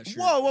under that shirt.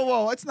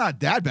 Whoa! It's not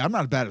that bad. I'm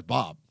not as bad as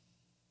Bob.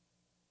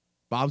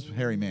 Bob's a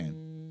hairy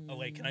man. Oh,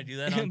 wait, can I do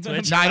that on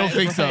Twitch? No, I don't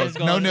think so. Brian's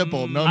No going,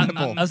 nipple. No I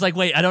nipple. was like,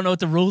 wait, I don't know what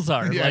the rules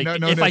are. Yeah, like,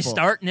 no if I nipple.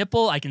 start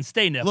nipple, I can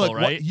stay nipple, Look,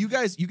 right? you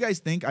guys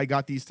think I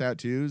got these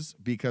tattoos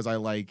because I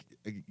like,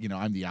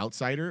 I'm the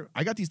outsider.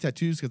 I got these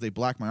tattoos because they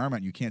black my arm out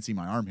and you can't see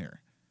my arm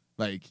hair.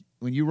 Like,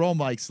 when you roll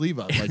my sleeve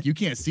up, like, you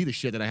can't see the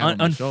shit that I have on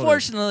my shoulders.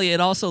 Unfortunately, it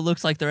also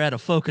looks like they're out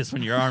of focus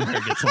when your arm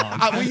hair gets long.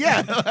 Well,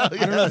 yeah. I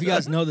don't know if you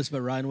guys know this,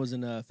 but Ryan was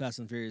in Fast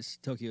and Furious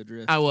Tokyo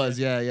Drift. I was,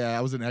 yeah.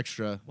 I was an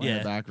extra in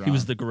the background. he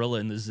was the gorilla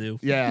in the zoo.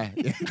 Yeah.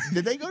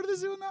 Did they go to the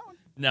zoo in that one?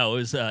 No, it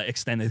was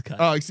extended cut.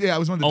 Oh, yeah, I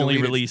was one of the Only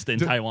deleted, released in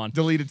Taiwan.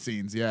 Deleted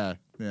scenes, yeah.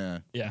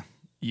 Yeah,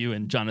 you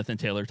and Jonathan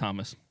Taylor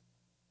Thomas.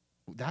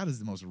 That is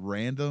the most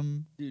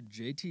random. Dude,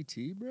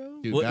 JTT, bro?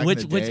 Dude, Wh- back in which-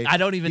 the which day, I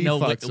don't even he know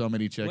what- fucked so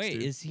many chicks. Wait,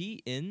 dude. is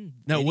he in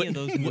No, any what- of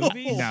those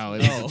movies? No, it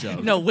was a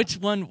joke. No, which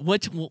one?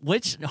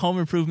 Which Home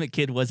Improvement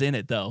kid was in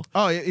it though?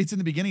 Oh, it's in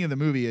the beginning of the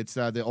movie. It's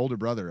the older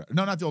brother.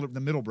 No, not the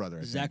middle brother.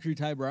 I think. Zachary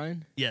Ty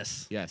Bryan?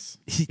 Yes. Yes.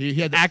 He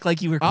had the- act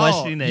like you were Oh,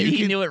 questioning it. you He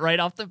can- knew it right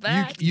off the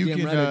bat. You Damn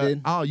can. right I did.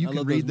 You I can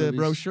love read those the movies.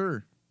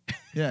 brochure.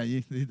 Yeah,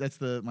 that's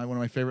one of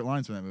my favorite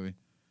lines from that movie.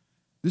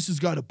 This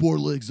has got a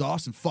Borla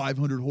exhaust and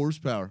 500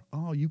 horsepower.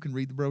 Oh, you can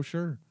read the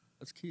brochure.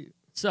 That's cute.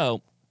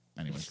 So,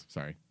 Anyways,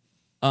 sorry.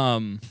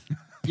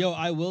 Yo,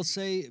 I will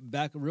say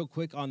back real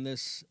quick on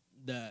this,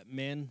 the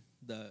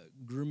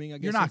grooming, I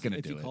guess. You're not if- gonna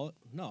if do you it. call it.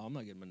 No, I'm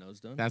not getting my nose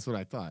done. That's what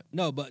I thought.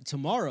 No, but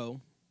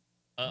tomorrow,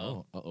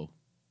 uh-oh.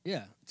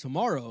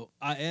 tomorrow,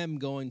 I am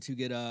going to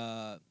get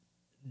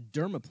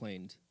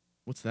dermaplaned.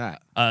 What's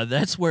that?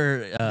 That's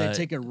where They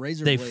take a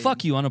razor they blade.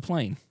 fuck you on a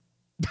plane.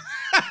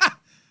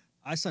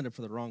 I signed up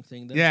for the wrong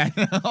thing. Then. Yeah.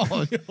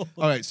 All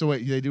right. So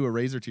wait, they do a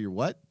razor to your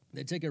what?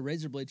 They take a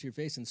razor blade to your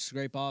face and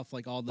scrape off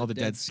like all the, the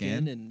dead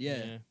skin? and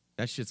yeah.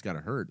 That shit's gotta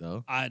hurt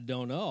though. I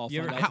don't know. I'll You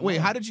find ever- out Wait,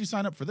 tomorrow. how did you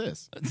sign up for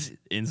this?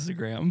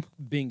 Instagram.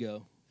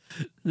 Bingo.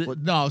 Well,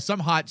 no, some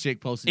hot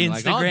chick posted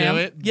like, I'll Instagram? do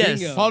it. Yes.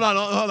 Bingo. Hold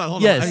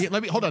on. Yes.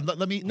 Let me hold on.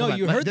 Let me. No, hold on.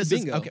 you heard the This is-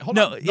 bingo. Okay, hold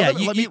No, on. yeah,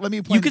 Let me. Let me.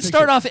 you plan could the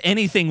start picture. off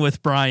anything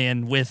with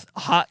Brian with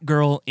hot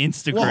girl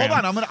Instagram. Well,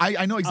 hold on.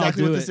 I know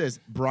exactly do what this it. is.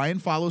 Brian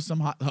follows some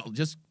hot.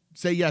 Just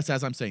say yes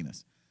as I'm saying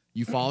this.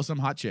 You follow some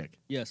hot chick.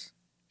 Yes.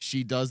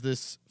 She does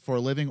this for a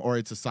living, or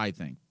it's a side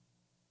thing.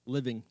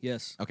 Living.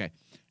 Yes. Okay.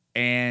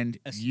 And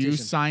you Esthetician.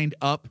 signed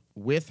up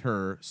with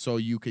her so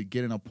you could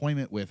get an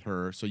appointment with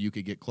her so you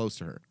could get close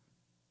to her.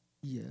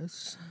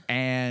 Yes.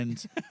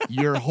 And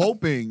you're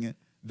hoping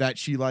that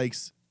she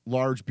likes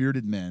large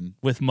bearded men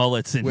with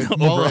mullets and with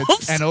overalls.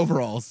 mullets and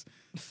overalls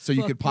so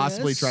you Fuck could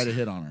possibly yes. try to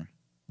hit on her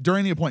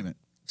during the appointment.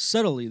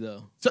 Subtly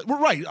though. So, we're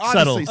right.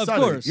 Obviously, Of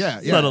subtly. course.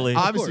 Yeah, Subtly. Of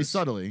Obviously, course.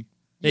 subtly.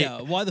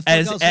 Yeah. Why the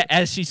fuck else?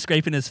 As she's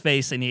scraping his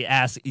face, and he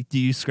asks, "Do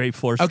you scrape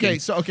foreskin?" Okay,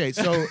 so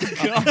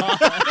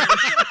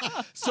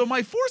so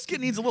my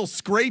foreskin needs a little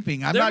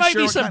scraping. I'm there not might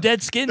sure be what some kind-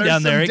 dead skin there's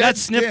down some there. It dead got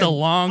snipped skin. a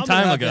long I'm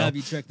gonna time have to ago. have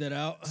you check that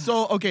out.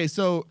 So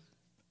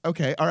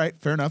okay, all right,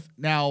 fair enough.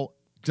 Now,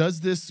 does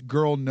this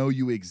girl know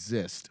you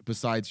exist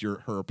besides her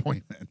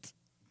appointment?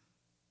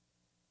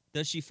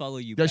 Does she follow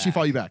you? Does she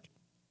follow you back?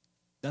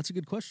 That's a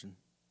good question.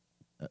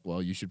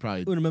 Well, you should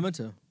probably. Una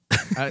memento.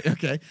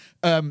 Okay.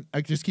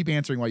 I just keep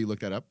answering while you look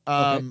that up.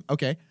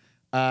 Okay.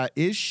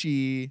 Is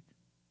she?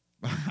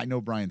 I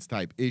know Brian's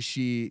type. Is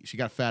she? She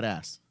got a fat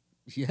ass.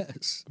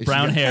 Yes. Is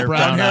Brown she got- hair,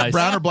 brown eyes.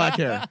 brown or black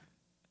hair.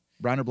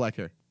 Brown or black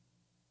hair.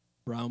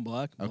 Brown,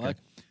 black, Okay. black.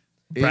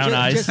 Brown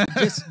Is-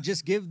 eyes.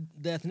 Just give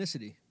the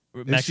ethnicity.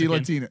 Is she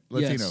Mexican. Latino?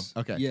 Yes.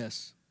 Okay.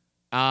 Yes.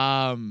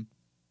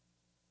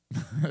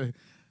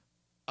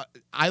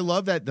 I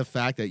love that the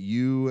fact that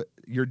you're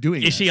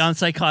doing. Is she this. on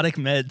psychotic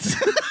meds?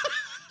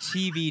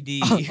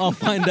 TBD. I'll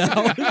find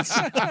out.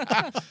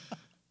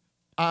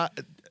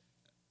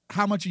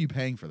 How much are you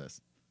paying for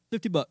this?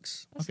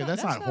 $50. Okay,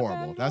 that's not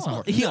horrible. That's not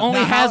horrible. He only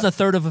Now, has how- a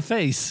third of a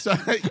face. So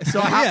how,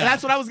 Yeah.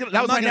 that's what I was gonna. That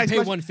I'm was not my gonna next pay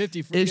question.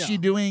 $150 for. Is yeah. she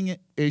doing?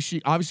 Is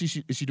she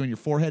obviously? Is she doing your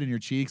forehead and your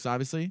cheeks?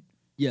 Obviously.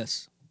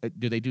 Yes.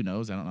 Do they do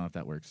nose? I don't know if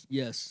that works.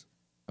 Yes.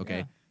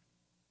 Okay.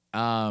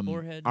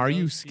 Forehead, Are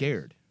you nose,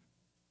 scared?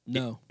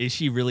 No. Is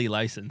she really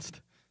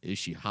licensed? Is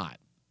she hot?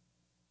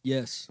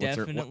 Yes.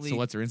 Definitely.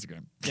 What's her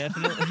Instagram?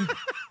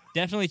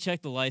 Definitely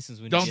check the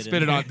license when Don't you get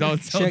spit in it on. there.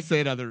 Don't Check- say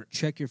it other.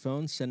 Check your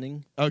phone.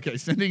 Sending. Okay,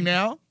 sending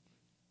now.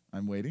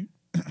 I'm waiting.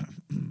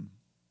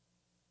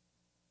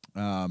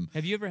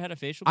 Have you ever had a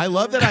facial? I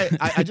love before? that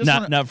I just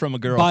Not wanna, not from a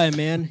girl. By a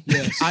man.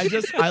 Yes.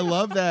 I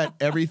love that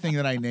everything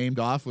that I named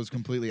off was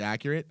completely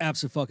accurate.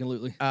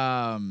 Absolutely.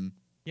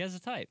 He has a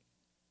type.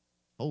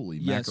 Holy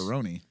Yes.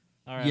 macaroni.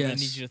 All right, I'm gonna Yes.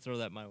 need you to throw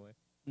that my way.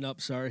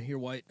 Nope. Sorry. You're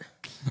white.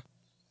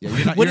 Yeah,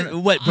 you're not,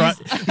 What? Brian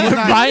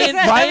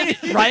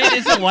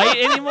isn't white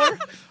anymore.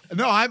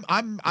 no,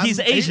 I'm He's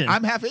Asian.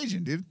 I'm half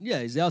Asian, dude.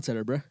 Yeah. He's the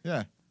outsider, bro.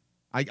 Yeah,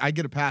 I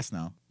get a pass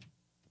now.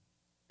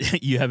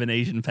 You have an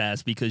Asian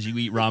pass because you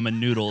eat ramen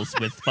noodles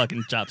with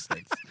fucking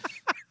chopsticks.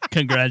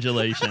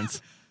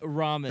 Congratulations.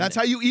 Ramen. That's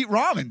how you eat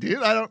ramen,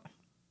 dude. I don't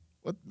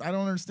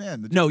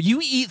understand. No, you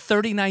eat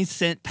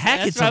 39-cent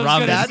packets That's of what I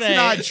was ramen. gonna That's say.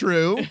 not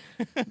true.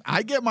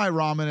 I get my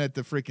ramen at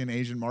the freaking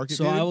Asian market.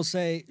 So dude. I will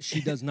say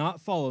she does not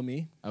follow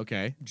me.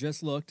 Okay.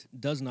 Just looked.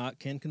 Does not.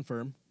 Can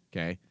confirm.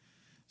 Okay.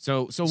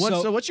 So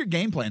what's your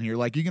game plan here?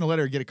 Like, you gonna let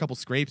her get a couple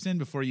scrapes in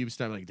before you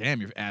start like, damn,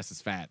 your ass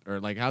is fat, or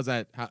like, how's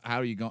that? How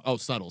are you going? Oh,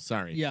 subtle.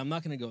 Sorry. Yeah. I'm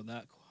not gonna go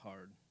that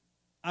hard.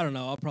 I don't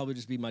know. I'll probably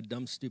just be my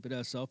dumb, stupid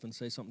ass self and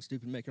say something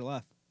stupid and make her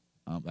laugh.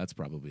 That's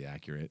probably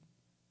accurate.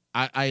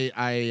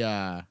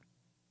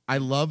 I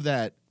love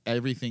that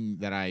everything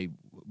that I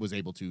was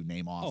able to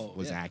name off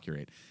was yeah.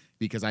 accurate,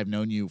 because I've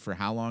known you for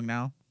how long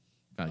now?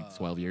 About like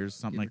 12 years,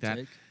 something Give like or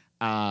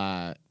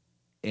that. take.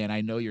 And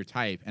I know your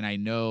type, and I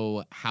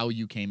know how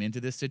you came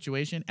into this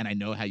situation, and I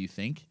know how you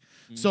think.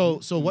 So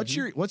what's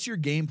your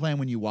game plan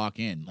when you walk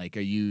in? Like,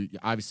 are you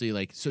obviously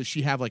like, so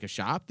she have like a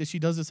shop that she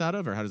does this out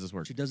of, or how does this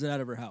work? She does it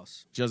out of her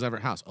house. She does it out of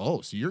her house. Oh,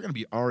 so you're gonna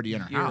be already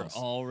in her You're house.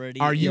 already.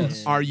 Are you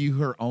Yes. are you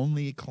her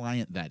only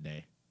client that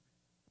day?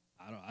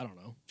 I don't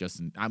know.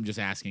 I'm just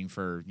asking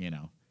for,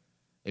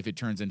 if it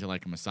turns into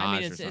like a massage I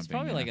mean, or it's something.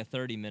 probably like a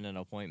 30-minute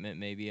appointment.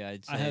 Maybe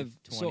I'd say I have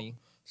 20.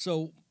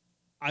 So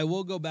I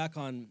will go back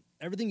on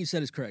everything you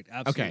said is correct.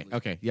 Absolutely.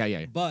 Okay.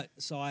 Yeah. But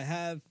so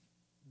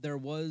there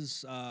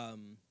was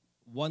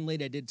one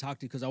lady I did talk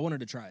to because I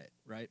wanted to try it,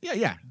 right?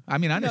 Yeah. I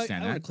mean, I You know,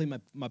 understand I want that. to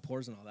clean my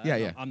pores and all that.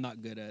 Yeah. I'm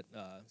not good at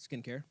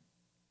skincare.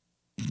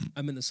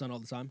 I'm in the sun all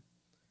the time.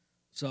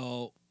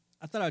 So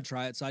I thought I'd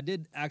try it. So I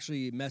did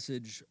actually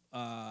message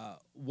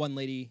one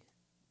lady.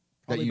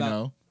 That probably you about,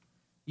 know.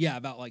 Yeah,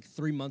 about like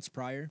 3 months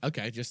prior.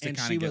 Okay, just to And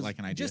kind she of get was like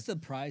an idea. just the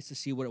price to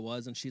see what it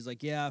was, and she's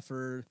like, "Yeah,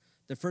 for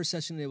the first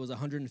session it was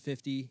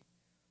 $150."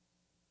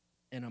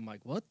 And I'm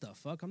like, "What the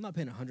fuck? I'm not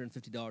paying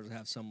 $150 to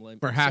have some lady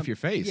For half your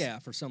face. Yeah,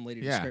 for some lady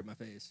to Yeah. scrape my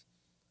face."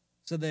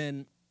 So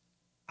then,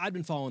 I'd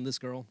been following this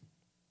girl.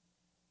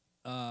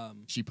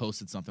 She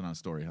posted something on a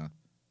story, huh?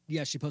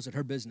 Yeah, she posted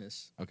her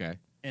business, Okay.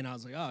 and I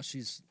was like, "Oh,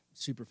 she's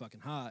super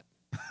fucking hot."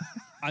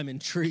 I'm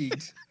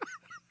intrigued.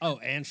 Oh,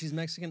 and she's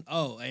Mexican.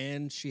 Oh,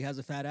 and she has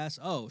a fat ass.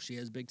 Oh, she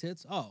has big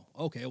tits. Oh,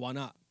 okay, why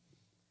not?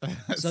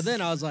 So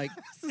then I was like,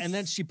 and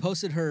then she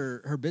posted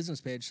her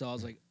business page. So I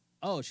was like,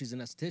 oh, she's an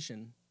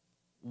esthetician.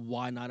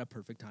 Why not a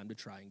perfect time to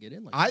try and get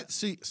in? Like I that?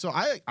 see. So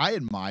I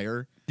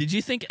admire. Did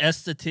you think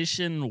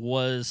esthetician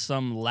was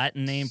some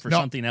Latin name for No.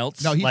 something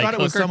else? No, he like thought it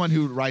was hooker? someone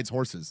who rides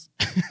horses.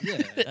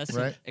 Yeah, that's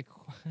Right?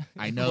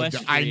 I I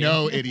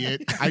know,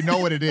 idiot. I know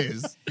what it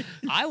is.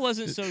 I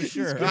wasn't so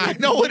sure. I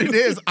know what it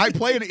is. I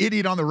play an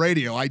idiot on the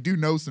radio. I do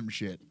know some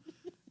shit.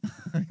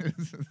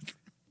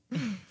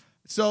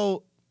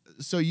 So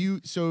you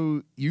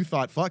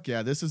thought, fuck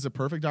yeah, this is a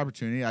perfect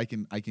opportunity. I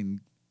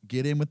can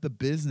get in with the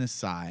business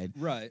side,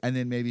 Right. and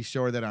then maybe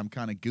show her that I'm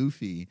kind of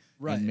goofy,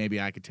 Right. and maybe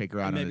I could take her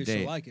out And on a maybe date.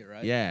 she'll like it,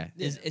 right? Yeah.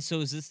 Yeah.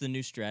 Is this the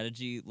new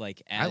strategy?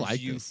 Like, I as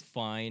like you this.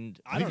 find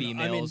I don't know. I mean,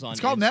 females on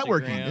It's called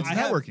networking. Instagram- It's I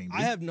have- networking, dude.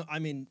 I have no. I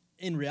mean,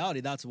 in reality,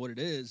 that's what it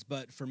is.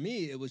 But for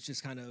me, it was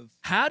just kind of.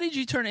 How did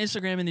you turn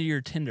Instagram into your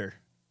Tinder?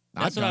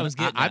 That's what I was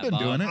getting I've at, been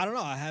doing Bob. it. I don't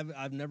know.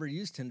 I've never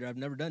used Tinder. I've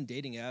never done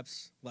dating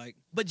apps. Like,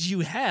 But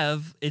you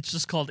have. It's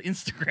just called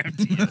Instagram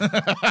to you.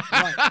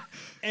 right.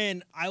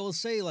 And I will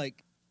say,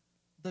 like,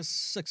 the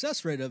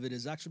success rate of it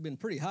has actually been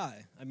pretty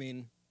high. I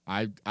mean,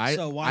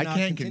 So why I not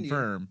can't continue?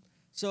 confirm.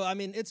 so I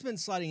mean, it's been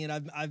sliding in.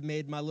 I've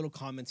made my little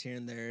comments here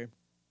and there.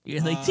 You're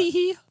like,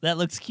 tee that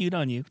looks cute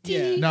on you. Yeah.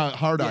 Tee-hee. No,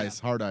 hard Yeah. eyes.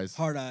 Hard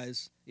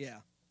eyes. Yeah.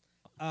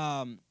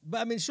 But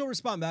I mean, she'll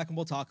respond back and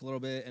we'll talk a little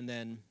bit, and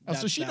then. Oh,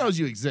 so that's she that. knows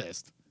you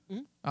exist.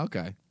 Mhm.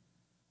 Okay.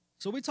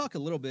 So we talk a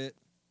little bit.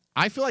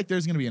 I feel like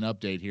there's going to be an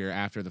update here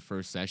after the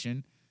first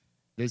session.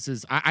 This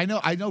is I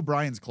know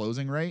Brian's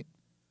closing rate.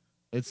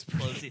 It's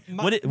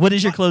What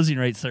is your closing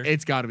rate, sir?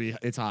 it's got to be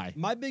it's high.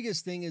 My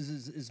biggest thing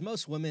is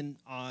most women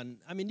on.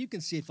 I mean, you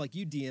can see if like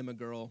you DM a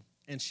girl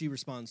and she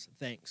responds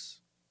thanks,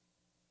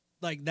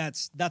 like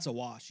that's a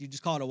wash. You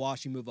just call it a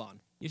wash. You move on.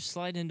 You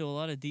slide into a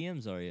lot of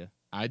DMs, are you?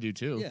 I do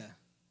too. Yeah.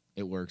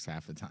 It works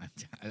half the time.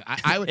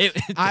 It-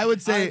 I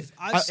would say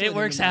I've slid it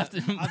works into half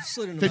the- I've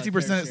slid into my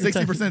 50%, fair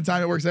share. 60% of the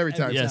time it works every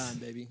time. Every Yes. time,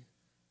 baby.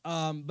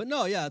 But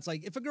no, yeah, it's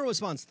like if a girl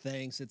responds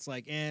thanks, it's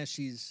like,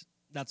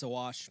 that's a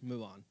wash,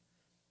 move on.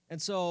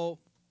 And so,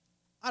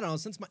 I don't know,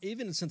 since my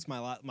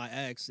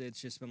ex,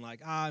 it's just been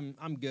like, I'm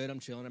good, I'm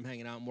chilling, I'm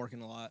hanging out, I'm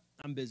working a lot,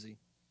 I'm busy.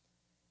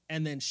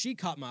 And then she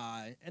caught my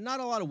eye, and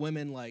not a lot of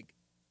women like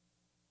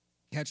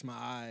catch my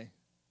eye.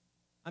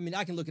 I mean,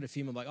 I can look at a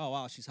female like, oh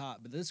wow, she's hot,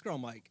 but this girl,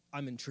 I'm like,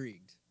 I'm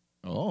intrigued.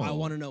 Oh. I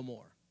want to know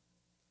more.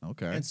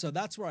 Okay. And so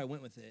that's where I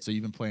went with it. So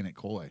you've been playing it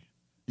coy.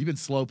 You've been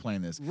slow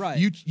playing this. Right.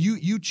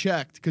 You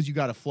checked because you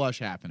got a flush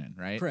happening,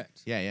 right?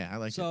 Correct. Yeah, I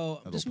like it.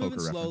 So A just little moving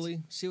poker reference.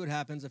 slowly, see what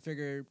happens. I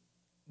figure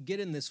get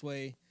in this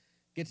way,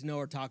 get to know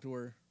her, talk to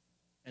her,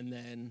 and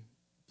then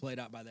play it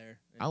out by there.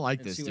 I like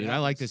and this, see what dude. I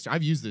like happens. this.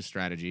 I've used this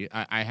strategy.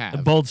 I have. A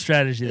bold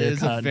strategy It there,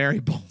 is a Cod. very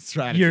bold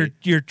strategy.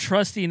 You're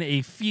trusting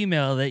a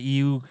female that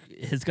you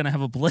is gonna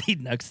have a blade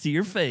next to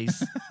your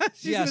face.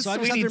 She's Yeah, gonna so I just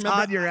have Sweeney to remember.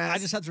 Todd your ass. I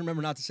just have to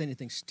remember not to say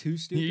anything too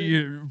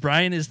stupid.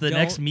 Brian is the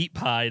next Don't- meat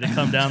pie to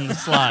come down the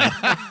slide.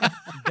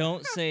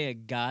 Don't say a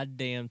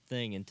goddamn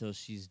thing until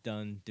she's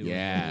done doing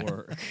Yeah. the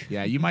work.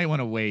 Yeah, you might want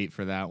to wait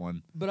for that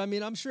one. But I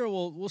mean, I'm sure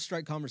we'll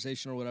strike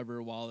conversation or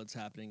whatever while it's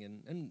happening,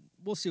 and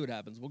we'll see what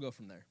happens. We'll go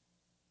from there.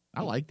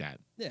 I like that.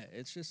 Yeah,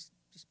 it's just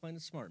playing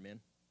it smart, man.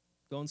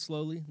 Going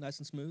slowly, nice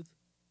and smooth.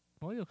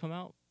 Well, you'll come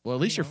out. Well,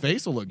 at least your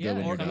face will look Yeah, good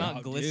when or you're come done.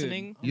 out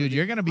glistening. Dude,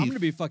 you're gonna I'm be. gonna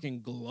be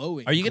fucking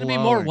glowing. Are you gonna be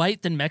more Glowing.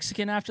 white than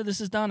Mexican after this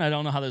is done? I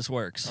don't know how this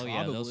works. Oh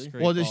yeah, they'll Probably.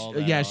 scrape Well, this- all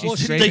that yeah, off. she's Well,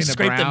 scraping They the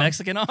scrape the brown.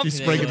 Mexican off. She's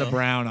They scraping will. the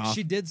brown off.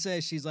 She did say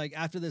she's like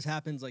after this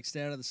happens, like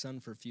stay out of the sun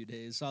for a few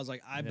days. So I was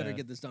like, I better Yeah.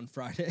 get this done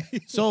Friday.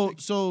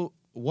 So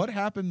what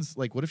happens?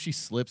 Like, what if she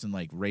slips and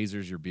like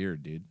razors your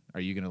beard, dude?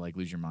 Are you gonna like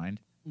lose your mind?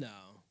 No.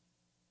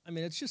 I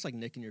mean, it's just like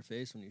nicking your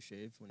face when you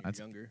shave when you're That's-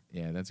 younger.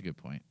 Yeah, that's a good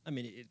point. I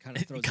mean, it kind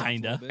of throws you off a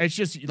Kinda. little bit. It's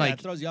just Yeah, like it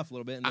throws you off a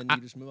little bit, and then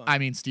you just move on. I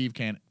mean, Steve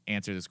can't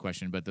answer this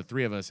question, but the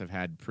three of us have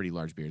had pretty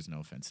large beards.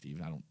 No offense,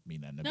 Steve. I don't mean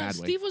that in a No, bad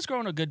way. Steve was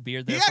growing a good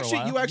beard there He for a actually,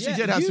 while. you actually Yeah,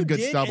 did have you some good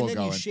did, stubble and then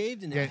going. you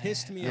shaved, and Yeah. it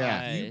pissed me Yeah.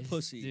 off. You Nice,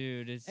 pussy.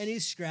 dude. It's And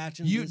he's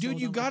scratching. You, this, dude,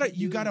 hold you on, gotta, look at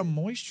you gotta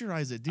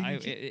moisturize it,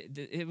 dude.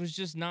 it was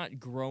just not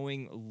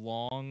growing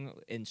long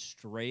and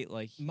straight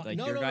like No,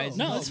 your no, guys.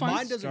 no. No, it's fine.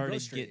 Mine doesn't grow started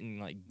straight. getting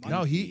like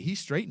No, he goofy.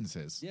 straightens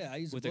his. Yeah, I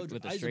use with a a blow,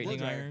 with I a use a blow straightening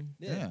dryer. iron.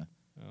 Yeah.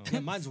 Oh. Yeah,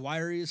 mine's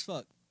wiry as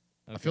fuck.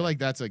 I feel like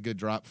that's a good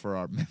drop for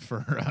our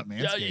for Yeah,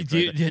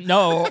 Manscaped. right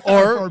no,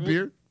 there. or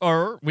beard.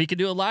 or we could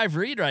do a live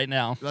read right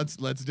now. Let's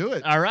do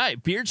it. All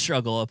right, Beard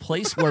Struggle, a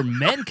place where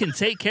men can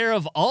take care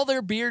of all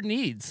their beard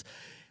needs.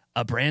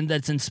 A brand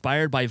that's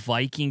inspired by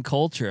Viking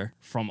culture.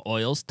 From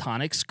oils,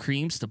 tonics,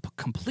 creams to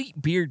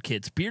complete beard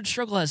kits, Beard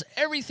Struggle has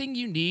everything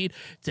you need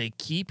to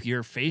keep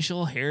your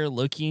facial hair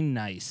looking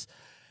nice.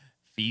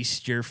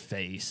 Feast your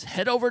face.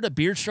 Head over to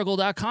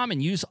beardstruggle.com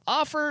and use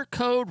offer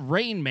code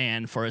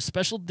RAINMAN for a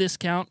special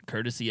discount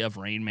courtesy of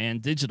Rainman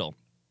Digital.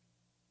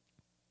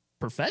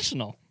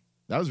 Professional.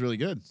 That was really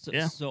good. So,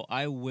 Yeah. so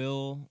I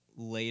will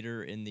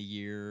later in the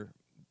year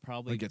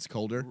probably When it gets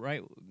colder.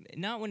 right,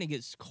 not when it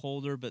gets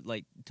colder, but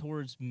like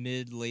towards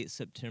late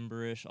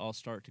September-ish, I'll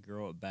start to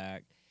grow it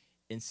back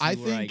and see I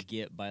where I think-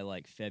 get by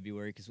like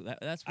February, because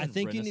that's I when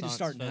think you need to Renaissance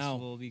start now. Festival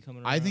will be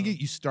coming I think around.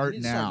 you start You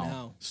need to start now.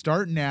 now.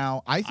 Start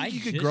now. I think I you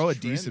could just grow a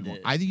trimmed decent one.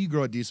 it. I think you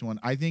grow a decent one.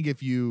 I think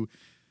if you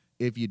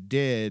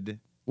did,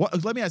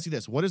 what? Let me ask you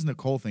this: what does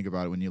Nicole think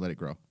about it when you let it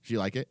grow? She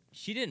like it?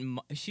 she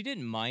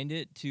didn't mind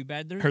it too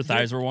bad. Her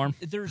thighs were warm.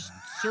 There's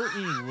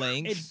certain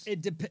lengths.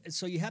 It depends.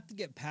 So you have to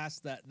get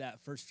past that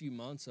first few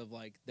months of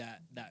like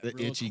that The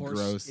real itchy, coarse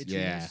gross,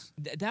 itchiness.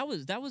 yeah.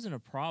 That wasn't a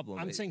problem.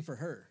 I'm saying for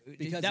her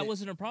because that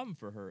wasn't a problem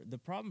for her. The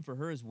problem for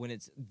her is when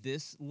it's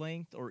this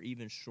length or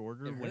even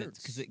shorter, It when hurts.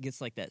 because it gets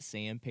like that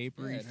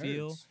sandpapery yeah, it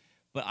feel. hurts.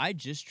 But I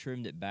just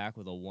trimmed it back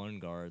with a 1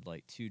 guard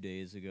like 2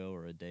 days ago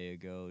or a day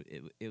ago.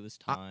 It was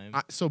time.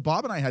 So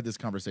Bob and I had this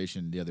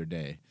conversation the other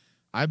day.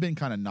 I've been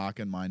kind of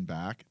knocking mine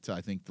back to,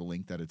 I think, the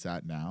length that it's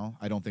at now.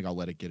 I don't think I'll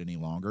let it get any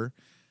longer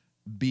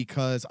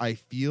because I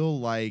feel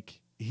like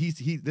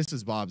this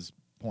is Bob's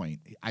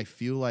point. I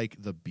feel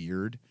like the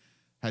beard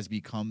has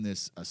become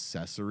this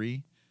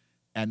accessory,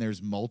 and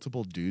there's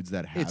multiple dudes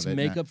that have It's it.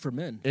 makeup for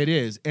men. It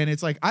is, and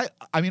it's like I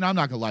mean, I'm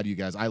not gonna lie to you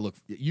guys.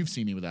 You've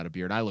seen me without a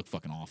beard. I look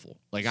fucking awful.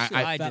 Like I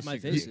fat my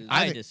disagree. face is.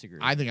 I disagree.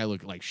 I think I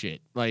look like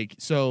shit. Like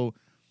so,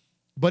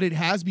 but it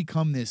has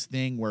become this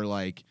thing where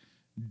like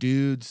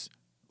dudes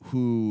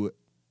who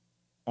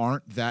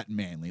aren't that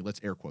manly,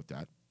 let's air quote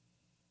that,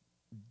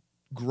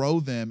 grow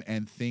them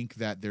and think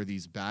that they're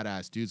these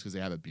badass dudes because they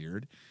have a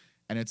beard,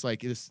 and it's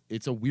like it's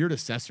a weird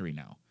accessory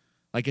now.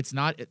 Like it's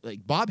not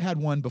like Bob had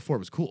one before it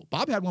was cool.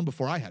 Bob had one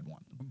before I had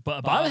one.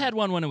 But Bob had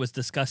one when it was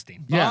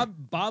disgusting. Yeah.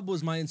 Bob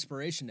was my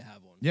inspiration to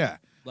have one. Yeah.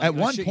 Like, at I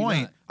one shit you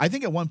point, not. I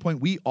think at one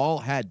point we all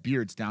had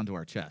beards down to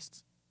our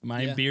chests.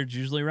 My Yeah. beard's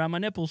usually around my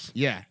nipples.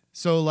 Yeah.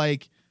 So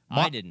like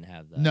I didn't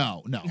have that.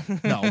 No.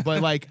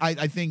 But like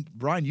I think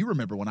Brian, you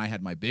remember when I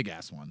had my big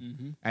ass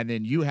one, and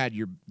then you had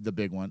the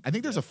big one. I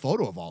think there's a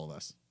photo of all of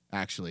us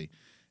actually,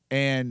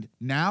 and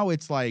now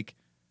it's like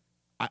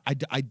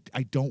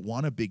I don't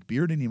want a big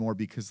beard anymore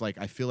because like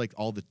I feel like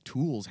all the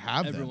tools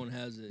have Everyone them.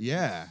 has it.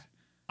 Yeah.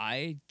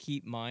 I've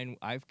kept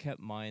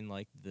mine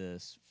like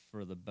this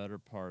for the better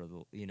part of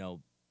the,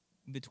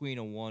 between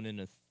a 1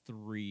 and a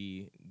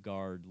 3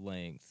 guard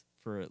length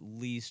for at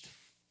least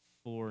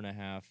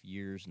 4.5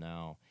 years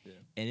now. Yeah.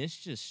 And it's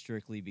just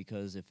strictly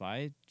because if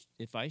I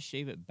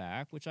shave it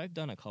back, which I've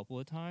done a couple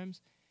of times,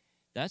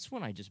 that's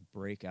when I just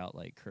break out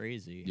like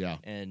crazy. Yeah.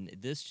 And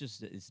this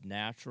just is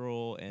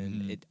natural,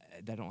 and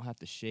I don't have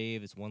to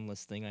shave. It's one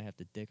less thing I have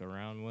to dick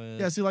around with.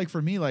 Yeah. See, like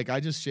for me, like I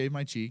just shave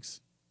my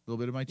cheeks, a little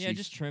bit of my cheeks. Yeah,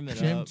 just trim it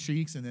Trim up.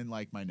 cheeks and then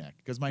like my neck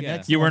because my Yeah.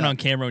 neck's You the weren't one on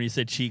that- camera when you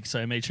said cheeks, so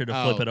I made sure to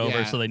flip it over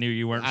yeah. so they knew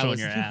you weren't I showing was-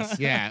 your ass.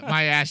 Yeah,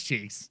 my ass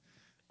cheeks.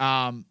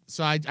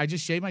 So I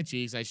just shave my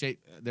cheeks.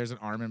 There's an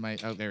arm in my.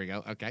 Oh, there we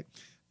go. Okay.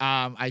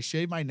 I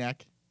shave my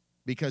neck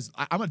because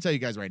I'm gonna tell you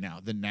guys right now,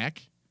 the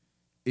neck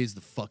is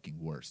the fucking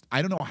worst.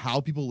 I don't know how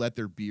people let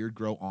their beard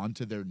grow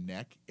onto their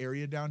neck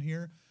area down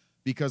here,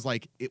 because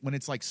like when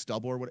it's like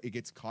stubble or what, it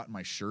gets caught in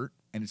my shirt,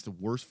 and it's the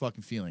worst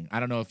fucking feeling. I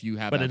don't know if you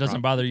have, But that it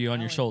doesn't problem. bother you on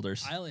your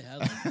shoulders. I only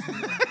have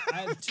I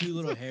have 2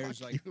 little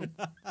hairs like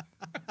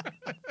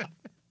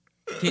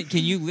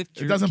Can you lift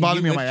your? doesn't can bother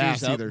you me on lift my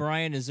yours ass up, either.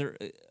 Brian, is there?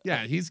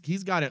 Yeah, he's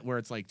got it where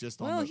it's like just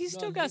on. Well, the, he's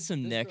still No, got this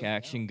some neck goes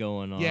action down.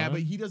 going on. yeah,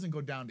 but he doesn't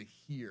go down to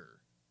here.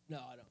 No,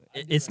 I don't.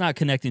 I do It's that. not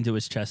connecting to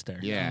his chest there.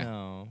 Yeah,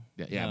 No.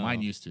 yeah, No.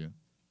 mine used to.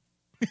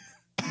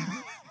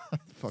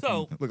 Fucking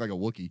So- look like a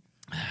Wookiee.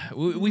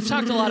 We've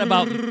talked a lot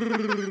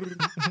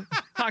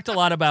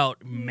about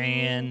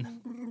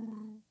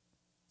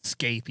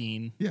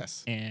manscaping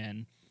Yes.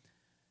 and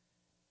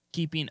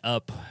keeping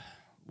up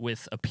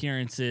with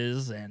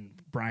appearances, and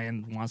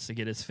Brian wants to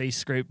get his face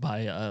scraped by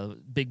a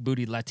big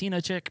booty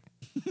Latina chick.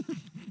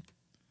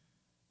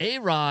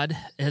 A-Rod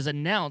has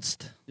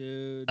announced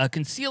Dude. a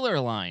concealer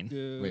line.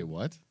 Dude. Wait,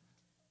 what?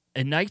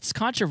 Ignites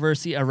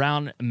controversy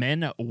around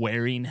men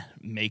wearing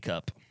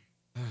makeup.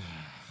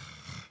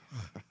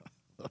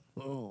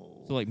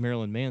 So like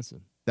Marilyn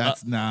Manson.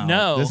 That's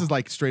no. This is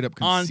like straight up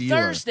On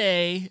concealer.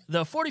 Thursday,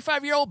 the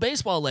 45-year-old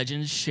baseball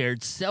legend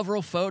shared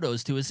several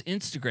photos to his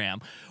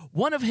Instagram.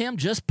 One of him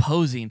just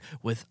posing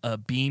with a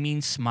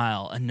beaming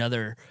smile,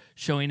 another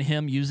showing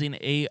him using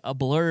a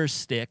blur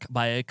stick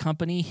by a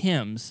company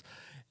Hims,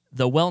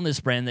 the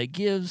wellness brand that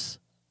gives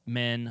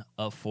men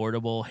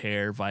affordable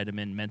hair,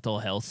 vitamin, mental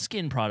health,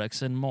 skin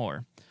products, and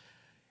more.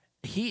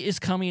 He is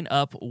coming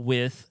up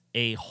with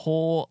a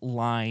whole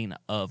line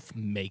of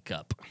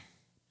makeup.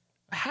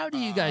 How do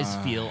you guys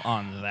feel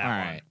on that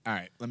one? All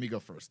right. Let me go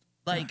first.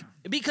 Like,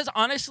 because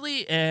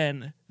honestly,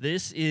 and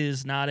this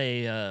is not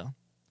a,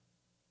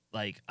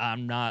 like,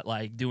 I'm not,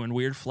 like, doing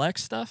weird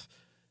flex stuff.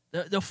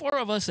 The 4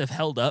 of us have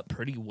held up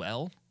pretty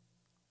well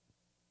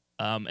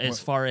as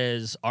far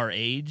as our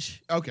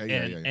age Okay,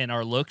 yeah. and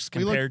our looks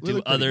We look- compared we to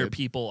look pretty other good.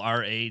 people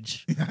our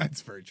age,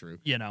 That's very true.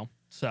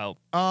 So,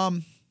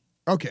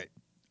 Okay.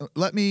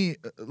 Let me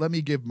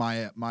give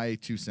my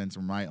 2 cents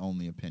or my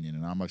only opinion,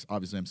 and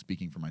I'm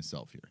speaking for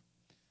myself here.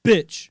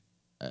 Bitch.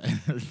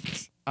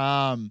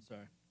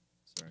 Sorry.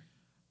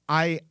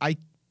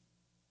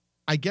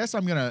 I guess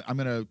I'm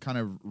gonna kind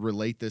of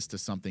relate this to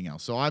something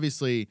else. So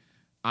obviously,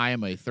 I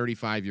am a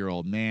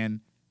 35-year-old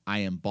man. I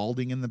am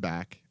balding in the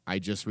back. I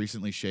just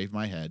recently shaved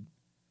my head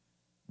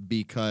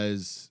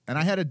and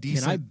I had a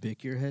decent. Can I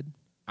bick your head?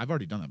 I've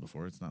already done that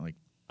before. It's not like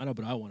I know,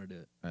 but I want to do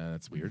it.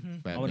 that's weird.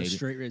 But I want to maybe,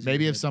 straight razor.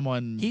 maybe your if head.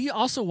 someone he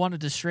also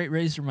wanted to straight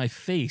razor my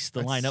face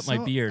to line up my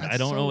beard. I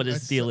don't know what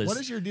his deal is. What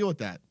is your deal with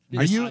that?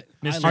 Dude, Are you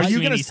Mr. are you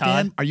Sweeney gonna Todd?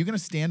 stand? Are you gonna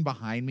stand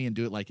behind me and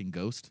do it like in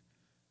Ghost?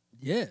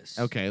 Yes.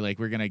 Okay, like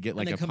we're gonna get And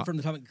like then a come from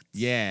the top. And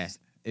yeah.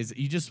 Is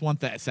you just want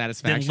that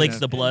satisfaction? Then licks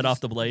of- the blood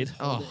off the blade.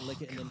 hold Oh it,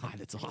 lick it, and then- God,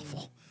 it's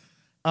awful.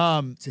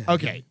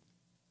 Okay.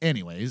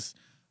 Anyways,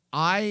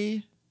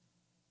 I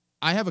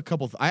I have a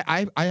couple.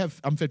 I'm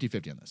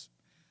 50-50 on this.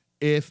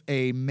 If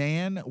a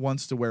man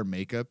wants to wear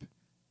makeup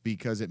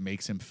because it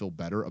makes him feel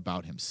better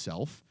about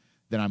himself,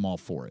 then I'm all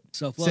for it.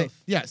 Self-love.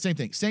 Same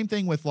thing. Same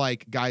thing with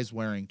like guys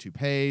wearing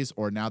toupees,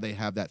 or now they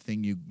have that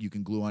thing you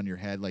can glue on your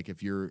head. Like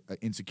if you're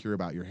insecure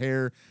about your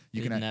hair,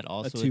 you Isn't can. that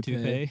also a a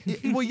toupee?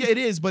 toupee? Well, yeah, it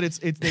is, but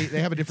they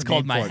have a different. It's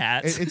called name my for it.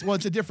 hat.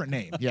 It's a different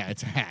name. Yeah,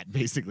 it's a hat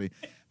basically,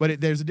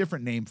 but there's a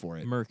different name for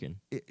it. Merkin.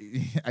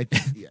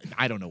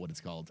 I don't know what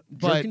it's called,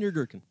 but Jerkin your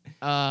gherkin.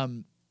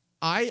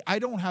 I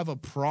don't have a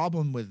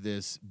problem with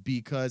this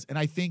because, and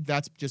I think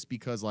that's just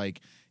because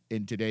like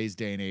in today's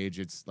day and age,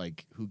 it's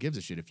like, who gives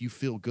a shit? If you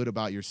feel good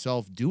about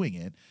yourself doing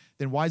it,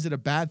 then why is it a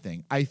bad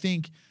thing? I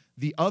think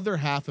the other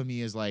half of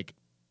me is like,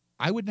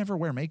 I would never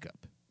wear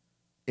makeup.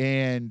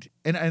 And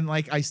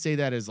like I say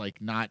that as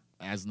like not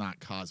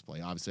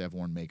cosplay. Obviously, I've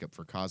worn makeup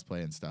for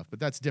cosplay and stuff, but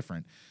that's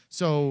different.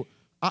 So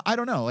I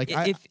don't know. Like,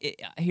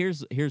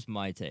 Here's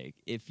my take.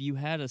 If you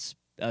had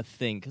a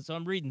thing, because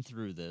I'm reading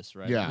through this,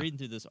 right? Yeah. I'm reading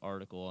through this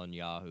article on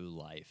Yahoo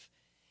Life.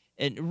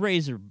 And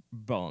razor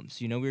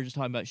bumps, we were just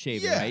talking about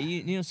shaving, Yeah. right?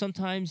 You know,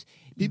 sometimes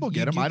People you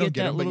get 'em, do I don't get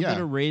get that 'em, but little yeah.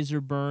 bit of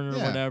razor burn or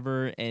Yeah.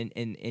 whatever,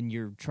 and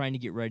you're trying to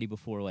get ready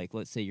before, like,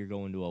 let's say you're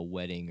going to a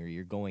wedding or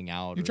you're going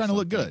out. You're or trying to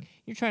look something. good.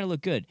 You're trying to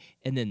look good,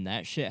 and then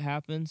that shit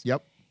happens.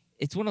 Yep.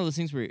 It's one of those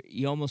things where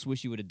you almost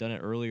wish you would have done it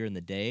earlier in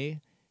the day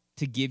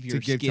to give your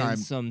give skin time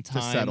some to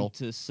time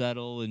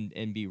settle.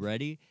 and be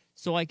ready.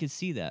 So I could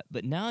see that,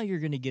 but now you're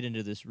going to get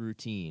into this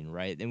routine,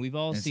 right? And we've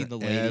all It's seen an the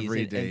ladies,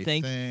 everyday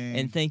thing.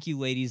 and thank you,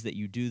 ladies, that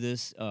you do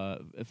this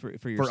for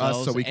For yourselves,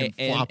 us, so we can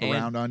and- flop and-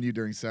 around on you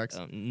during sex.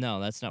 no,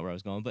 that's not where I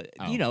was going, but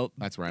Oh,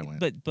 that's where I went.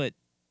 But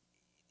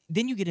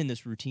then you get in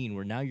this routine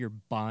where now you're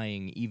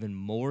buying even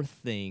more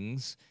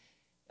things,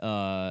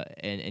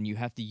 and you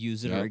have to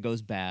use it Yep. or it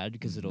goes bad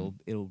because it'll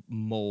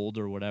mold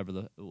or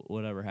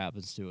whatever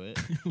happens to it.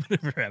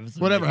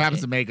 Whatever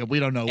happens to makeup, we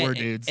don't know. We're and,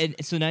 dudes. And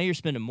so now you're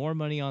spending more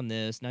money on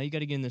this. Now you got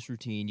to get in this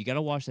routine. You got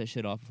to wash that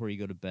shit off before you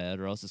go to bed,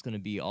 or else it's going to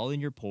be all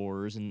in your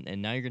pores. And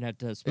now you're going to have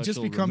it special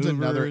just becomes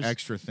another removers,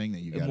 extra thing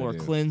that you got more to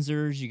do.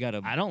 cleansers. You got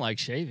to. I don't like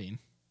shaving.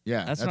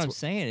 Yeah, That's what I'm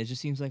saying. It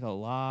just seems like a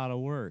lot of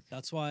work.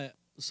 That's why.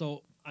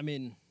 So I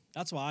mean,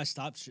 that's why I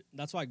stopped.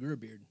 That's why I grew a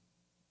beard.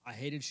 I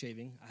hated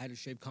shaving. I had to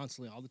shave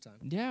constantly all the time.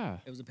 Yeah.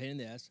 It was a pain in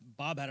the ass.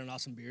 Bob had an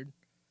awesome beard.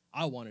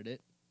 I wanted it,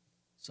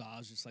 so I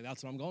was just like,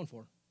 "That's what I'm going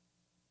for."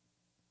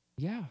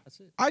 Yeah. That's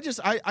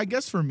it. I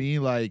guess for me,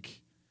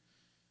 like,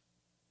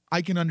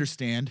 I can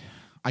understand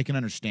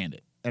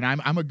it, and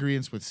I'm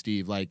agreeing with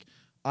Steve. Like,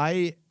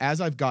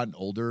 as I've gotten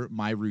older,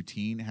 my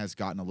routine has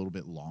gotten a little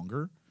bit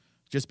longer,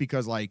 just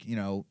because, like,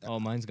 Oh,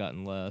 mine's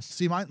gotten less.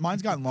 See,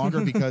 mine's gotten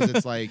longer because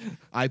it's like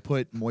I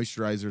put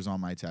moisturizers on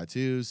my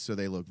tattoos so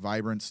they look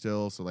vibrant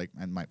still. So like,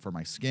 and for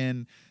my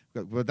skin,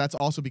 but that's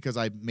also because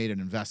I made an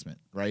investment,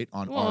 right,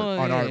 on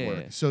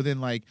artwork. Yeah. So then,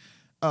 like,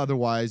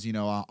 otherwise,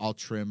 I'll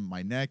trim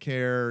my neck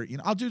hair.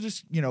 I'll do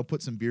just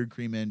put some beard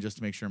cream in just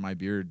to make sure my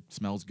beard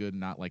smells good and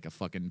not like a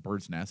fucking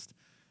bird's nest.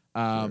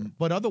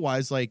 But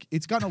otherwise, like,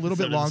 it's gotten a little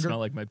So bit it doesn't longer, smell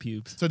like my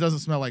pubes. so it doesn't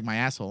smell like my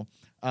asshole.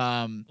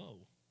 Oh.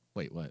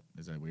 Wait, what?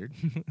 Is that weird?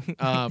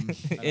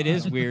 It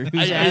is weird.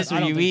 Whose I ass are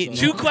don't you think eating?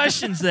 so. Two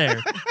questions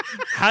there.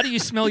 How do you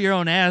smell your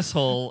own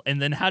asshole,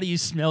 and then how do you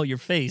smell your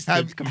face? to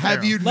Have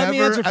compare you 'em? Let me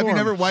answer have for you him.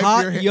 never wiped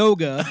Hot your hair?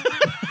 yoga.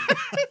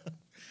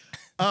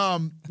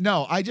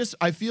 No,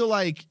 I feel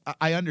like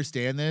I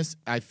understand this.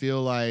 I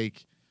feel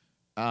like,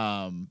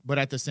 but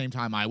at the same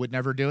time, I would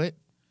never do it.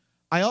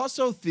 I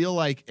also feel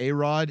like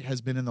A-Rod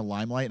has been in the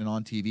limelight and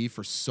on TV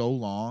for so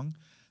long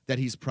that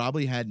he's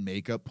probably had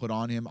makeup put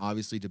on him,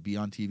 obviously, to be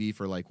on TV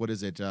for, like, what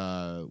is it?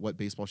 What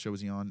baseball show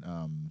is he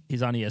on?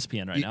 He's on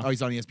ESPN right now. Oh,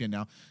 he's on ESPN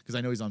now, because I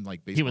know he's on,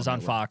 like, baseball. He was on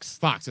Network. Fox.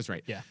 Fox, that's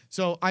right. Yeah.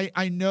 So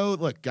I know,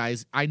 look,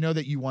 guys, I know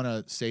that you want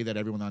to say that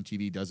everyone on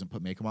TV doesn't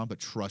put makeup on, but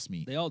trust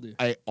me, They all do.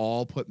 I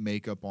all put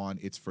makeup on.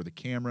 It's for the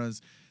cameras.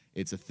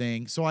 It's a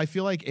thing. So I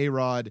feel like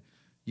A-Rod,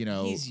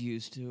 He's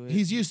used to it.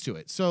 he's used to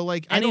it. So,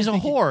 like, I And don't he's a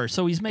think whore,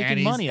 so he's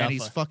making money and off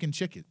he's of fucking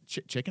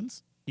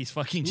chickens. He's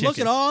fucking Look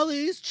at all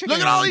these chickens.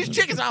 Look at all these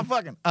chickens I'm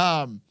fucking.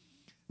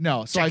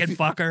 No, so chicken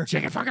fucker.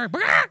 chicken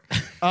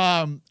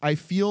fucker. I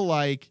feel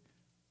like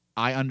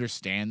I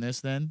understand this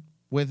then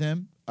with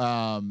him,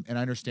 and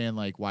I understand,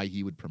 like, why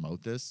he would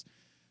promote this.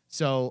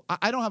 So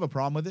I don't have a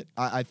problem with it.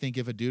 I think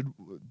if a dude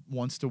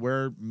wants to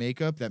wear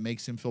makeup that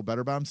makes him feel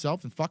better about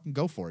himself, then fucking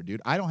go for it, dude.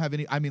 I don't have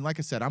any. I mean, like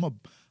I said, I'm a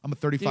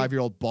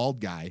 35-year-old bald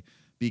guy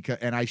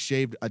and I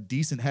shaved a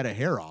decent head of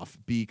hair off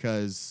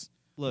because.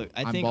 Look,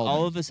 I I'm think balding.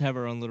 all of us have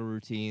our own little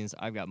routines.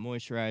 I've got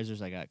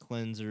moisturizers, I got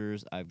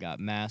cleansers, I've got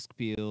mask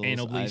peels,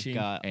 Anal bleaching.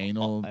 I've got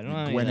Anal, I don't know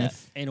any of that.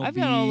 Gwyneth. Anal I've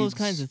got all those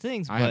beads. kinds of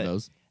things. I but have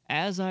those.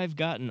 as I've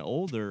gotten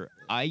older,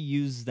 I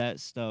use that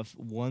stuff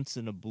once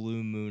in a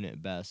blue moon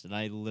at best, and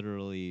I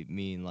literally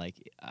mean,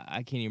 like,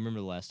 I can't even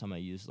remember the last time I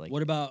used, like.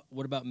 What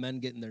about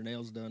men getting their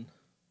nails done?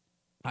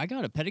 I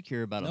got a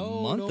pedicure about a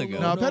month ago.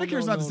 No,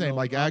 pedicure's not the same.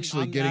 Like,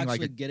 actually I'm getting, actually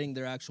like, getting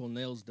their actual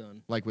nails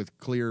done. like with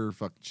clear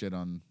fuck shit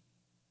on.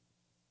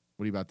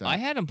 What do you about that? I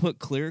had him put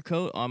clear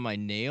coat on my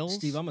nails.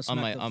 Steve, I'm gonna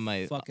smack on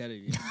my fuck out of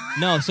you.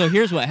 No, so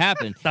here's what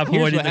happened. Stop Here's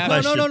avoiding what the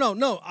happened. question.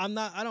 No. I'm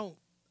not. I don't.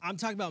 I'm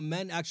talking about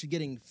men actually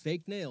getting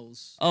fake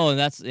nails. Oh, and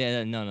that's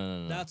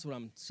no. That's what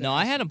I'm saying. No,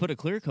 I had him put a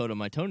clear coat on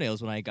my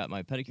toenails when I got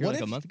my pedicure What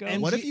like if- a month ago.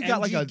 What if you got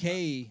like a-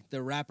 MGK,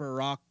 the rapper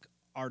rock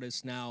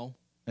artist now?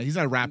 He's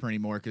not a rapper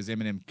anymore because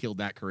Eminem killed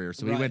that career,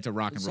 so he went to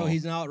rock and roll. So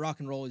he's now at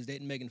rock and roll. He's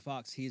dating Megan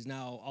Fox. He's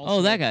now also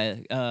Oh, that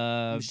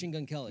guy. Machine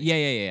Gun Kelly.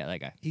 Yeah, that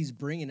guy. He's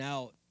bringing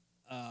out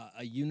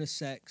a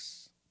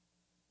unisex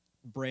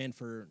brand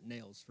for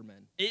nails for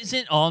men.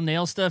 Isn't all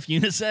nail stuff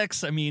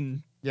unisex? I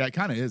mean, Yeah, it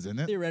kind of is, isn't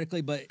it?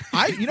 Theoretically, but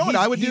You know what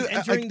I would do? He's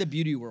entering the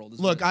beauty world.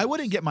 Look, I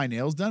wouldn't get my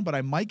nails done, but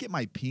I might get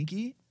my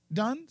pinky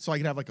done so I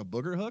could have like a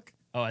booger hook.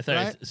 oh, I thought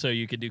Right? so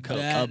you could do coke.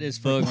 That A is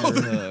booger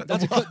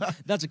freaking- hook.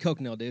 That's a coke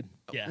nail, dude.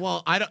 Yeah.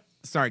 Well, I don't.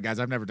 Sorry, guys,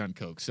 I've never done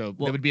coke, so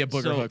Well, it would be a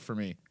booger so- hook for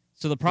me.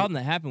 So the problem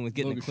that happened with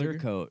getting the Booger clear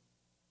sugar? coat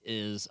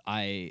is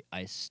I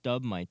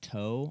stubbed my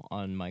toe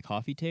on my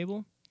coffee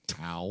table,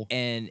 Ow.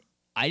 and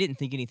I didn't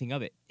think anything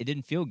of it. It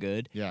didn't feel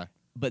good, Yeah.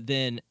 but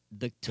then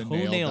the The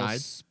nail toenail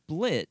died?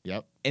 split,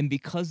 Yep. and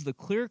because the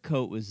clear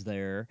coat was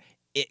there,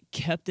 it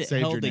kept it Saved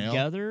held your nail?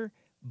 together.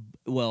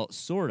 Well,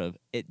 sort of.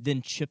 It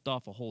then chipped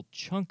off a whole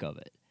chunk of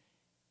it,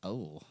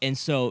 Oh. and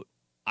so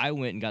I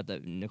went and got the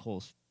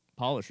Nicole's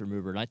polish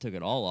remover, and I took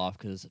it all off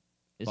because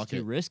it's Fuck too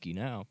it. risky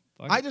now.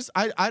 Fuck I it. just,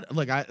 I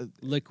like,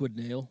 Liquid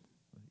nail.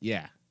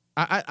 yeah.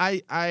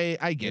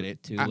 I get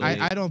it. Too I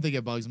late. don't think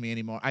it bugs me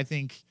anymore. I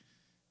think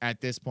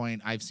at this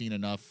point I've seen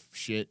enough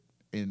shit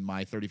in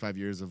my 35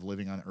 years of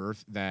living on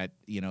Earth that,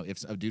 you know,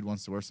 if a dude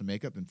wants to wear some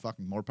makeup, then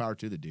fucking more power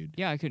to the dude.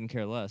 Yeah, I couldn't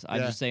care less.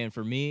 I'm Yeah. just saying,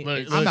 for me, Look,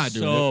 it's I'm not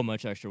doing so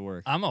much extra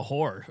work. I'm a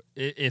whore.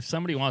 If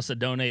somebody wants to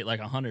donate like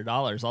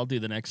 $100, I'll do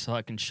the next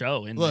fucking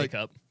show in Look,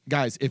 makeup.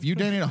 Guys, if you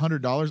donate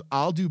 $100,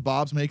 I'll do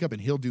Bob's makeup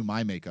and he'll do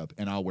my makeup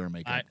and I'll wear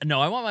makeup.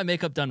 I want my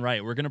makeup done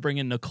right. We're gonna bring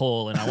in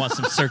Nicole, and I want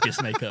some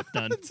circus makeup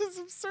done.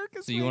 Some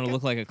circus So you want to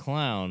look like a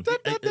clown?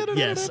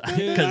 Yes,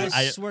 Dude, I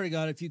because swear to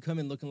God, if you come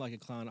in looking like a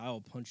clown, I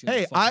will punch you Hey,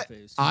 in the fucking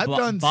face. I've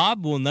done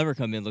Bob will never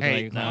come in looking Hey,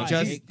 like a clown. no,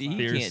 Just just he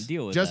fierce. can't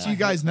deal with just so that. you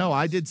guys know,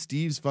 I did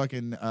Steve's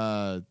fucking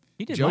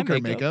He did Joker my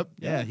makeup.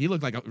 Yeah, he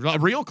looked like a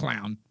real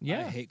clown. I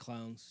Yeah, hate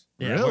clowns.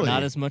 Yeah, Really?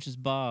 not as much as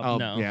Bob. Oh,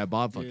 No. yeah,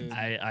 Bob fucking. Dude.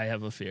 I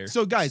have a fear.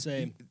 So, guys,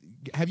 Same.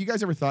 have you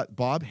guys ever thought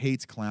Bob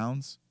hates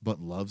clowns but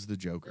loves the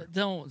Joker?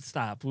 Don't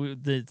stop.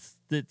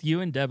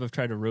 You and Deb have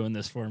tried to ruin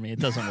this for me. It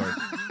doesn't work.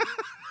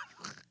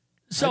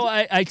 So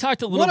I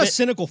talked a little What a bit.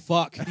 cynical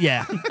fuck.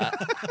 Yeah,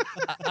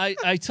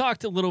 I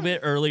talked a little bit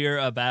earlier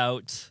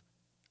about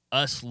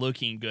us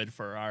looking good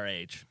for our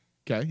age,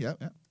 Okay, yeah.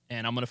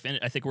 and I'm gonna finish.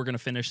 I think we're gonna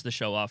finish the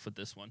show off with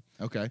this one.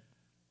 Okay.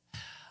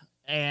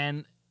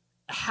 And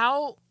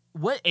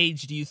what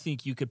age do you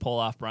think you could pull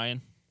off,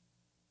 Brian?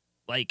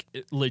 Like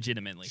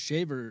legitimately,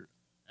 Shaver.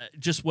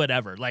 just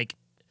whatever. Like,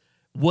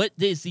 what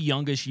is the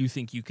youngest you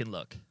think you can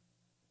look?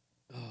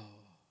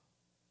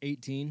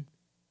 18.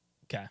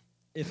 Okay.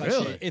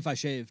 Really? If I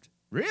shaved.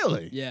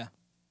 Really? Yeah.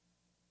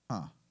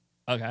 Huh.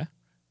 Okay.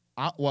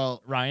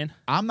 Well, Ryan,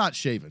 I'm not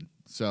shaving,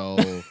 so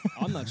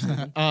I'm not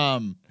shaving.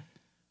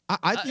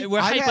 I think we're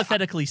I've had-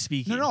 hypothetically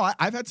speaking. No,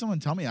 I've had someone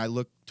tell me I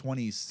look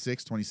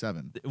 26,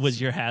 27. Was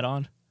your hat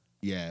on?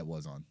 Yeah, it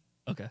was on.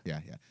 Okay. Yeah.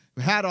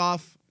 Hat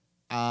off.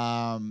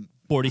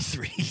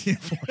 43.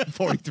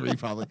 43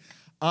 probably.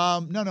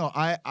 No.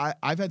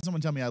 I've had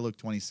someone tell me I look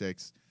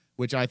 26,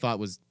 which I thought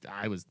was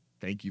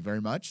thank you very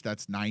much.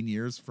 That's 9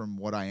 years from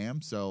what I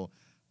am. So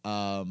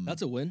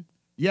That's a win.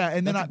 yeah,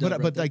 and then That's a dub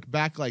right but there. like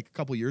back like a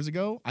couple years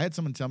ago, I had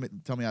someone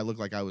tell me I looked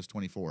like I was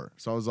 24.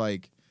 So I was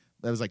like,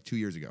 that was like 2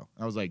 years ago.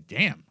 I was like,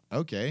 damn,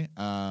 okay,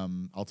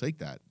 I'll take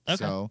that. Okay.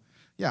 So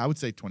yeah, I would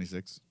say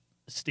 26.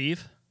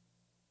 Steve?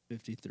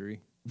 53.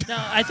 No,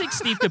 I think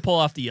Steve could pull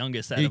off the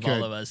youngest out He of all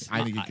could. of us.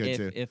 I think he could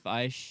too. If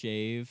I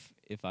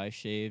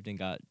shaved and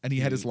got And he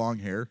had his to- long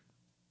hair.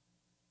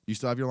 You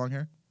still have your long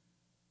hair?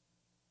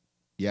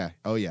 Yeah.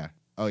 Oh yeah.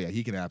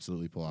 He can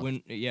absolutely pull off.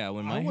 when I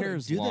my wanna hair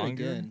is do that longer.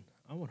 again.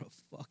 I want to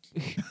fuck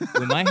you.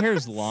 When my hair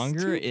is longer,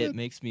 Stupid. it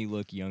makes me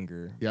look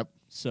younger. Yep.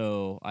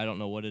 So I don't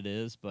know what it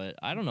is, but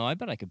I don't know. I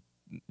bet I could.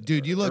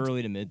 Dude, you looked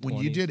early to mid. when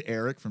you did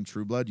Eric from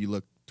True Blood, you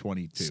looked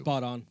 22.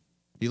 Spot on.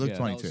 He looked Yeah.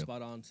 That was 22.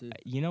 spot on too.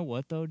 You know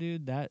what though,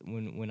 dude? That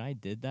when I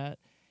did that,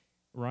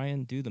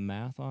 Ryan, do the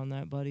math on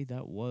that, buddy.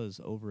 That was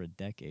over a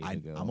decade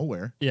ago. I'm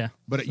aware. Yeah.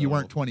 But you So-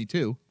 weren't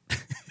 22.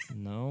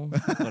 No,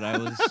 but I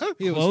was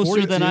He was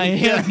closer than 42. I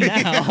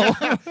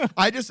am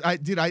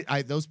now.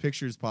 I those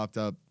pictures popped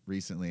up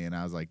recently and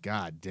I was like,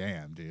 God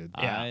damn, dude.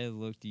 Yeah. I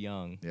looked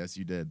young. Yes,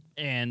 you did.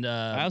 And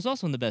I was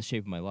also in the best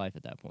shape of my life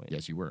at that point.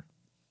 Yes, you were.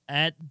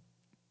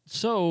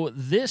 so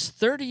this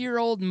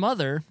 30-year-old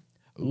mother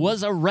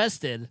was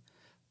arrested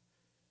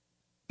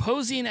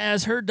posing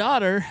as her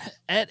daughter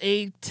at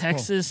a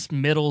Texas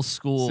middle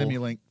school.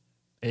 Simulink.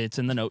 It's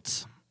in the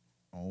notes.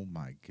 Oh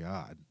my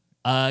God.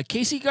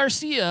 Casey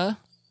Garcia,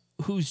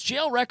 whose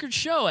jail records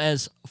show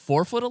as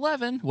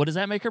 4'11". What does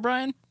that make her,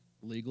 Brian?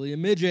 Legally a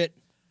midget.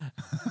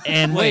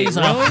 And weighs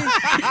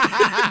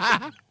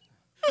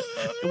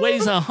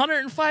weighs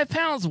 105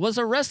 pounds, was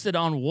arrested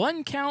on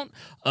one count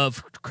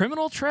of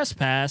criminal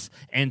trespass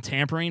and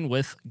tampering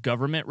with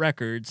government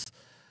records.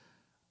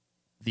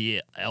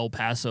 The El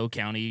Paso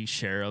County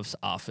Sheriff's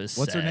Office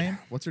What's her said. name?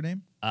 What's her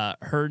name?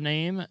 Her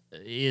name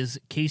is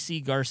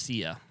Casey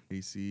Garcia.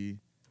 Casey.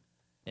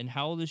 And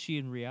how old is she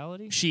in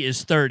reality? She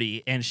is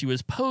 30, and she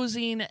was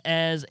posing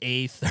as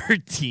a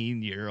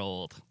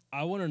 13-year-old.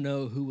 I want to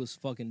know who was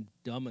fucking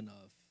dumb enough.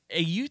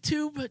 A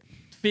YouTube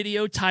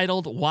video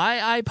titled "Why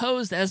I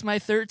Posed as My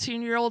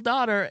 13-Year-Old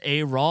Daughter: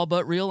 A Raw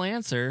But Real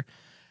Answer."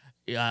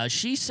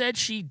 She said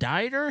she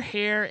dyed her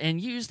hair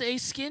and used a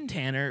skin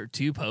tanner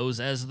to pose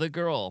as the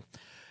girl.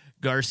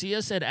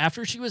 Garcia said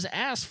after she was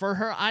asked for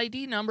her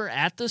ID number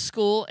at the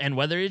school and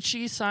whether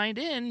she signed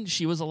in,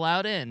 she was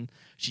allowed in.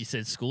 She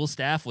said school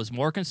staff was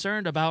more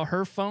concerned about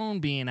her phone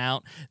being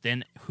out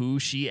than who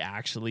she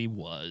actually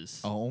was.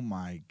 Oh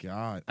my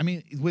God. I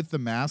mean, with the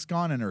mask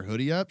on and her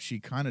hoodie up, she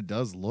kind of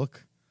does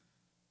look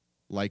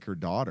like her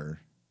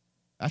daughter.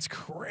 That's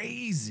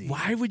crazy.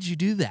 Why would you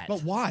do that?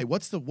 But why?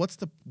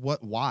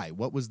 Why?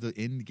 What was the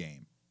end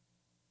game?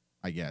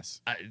 I guess.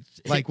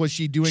 Like, was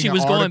she doing She an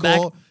was going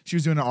article? back- She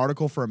was doing an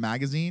article for a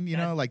magazine, you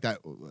know, like that.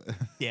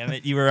 Damn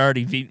it, you were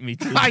already beating me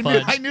to the I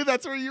punch. knew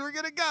that's where you were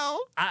gonna go.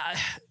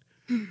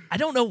 I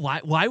don't know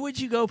why. Why would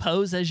you go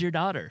pose as your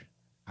daughter?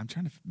 I'm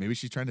trying to. Maybe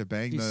she's trying to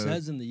bang He the.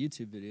 says in the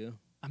YouTube video.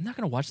 I'm not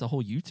gonna watch the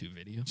whole YouTube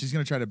video. She's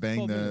gonna try to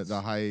bang 12 the minutes.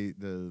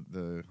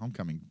 the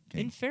homecoming In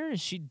king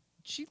fairness,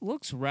 she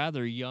looks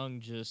rather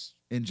young, just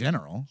in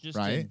general,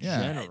 right? in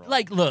general.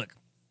 Like, look,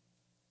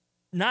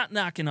 not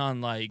knocking on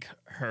like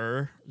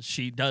her.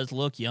 She does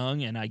look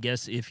young, and I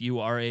guess if you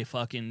are a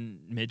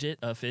fucking midget,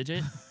 a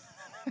fidget,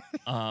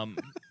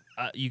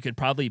 you could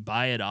probably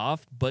buy it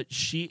off. But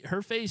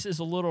her face is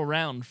a little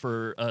round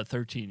for a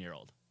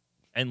 13-year-old,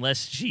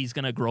 unless she's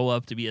gonna grow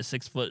up to be a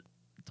 6 foot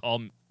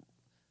tall,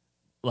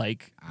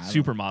 like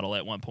supermodel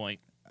at one point.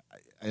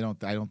 I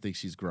don't think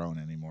she's grown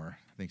anymore.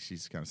 I think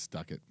she's kind of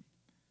stuck at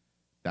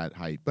that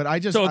height. But I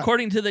just So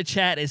according to the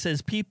chat, it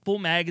says People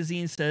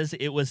Magazine says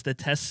it was to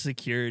test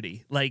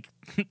security. Like,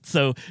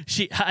 so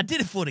I did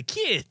it for the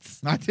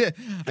kids.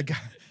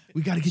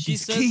 we got to get she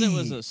these says keys. it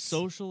was a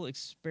social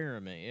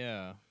experiment.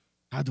 Yeah,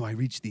 How do I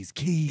reach these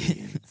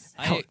keys?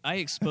 I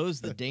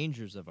exposed the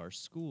dangers of our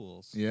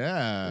schools.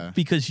 Yeah.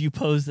 Because you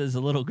posed as a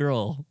little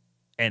girl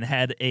and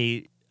had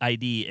a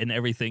ID and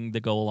everything to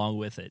go along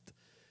with it.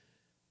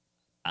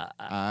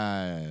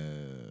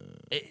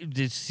 It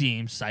just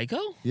seems psycho.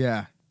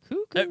 Yeah.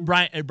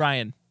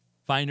 Brian,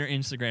 find her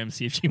Instagram,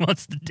 see if she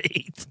wants to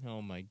date.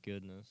 Oh my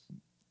goodness!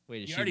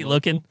 Wait, is You she already local?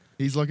 looking?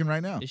 He's looking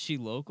right now. Is she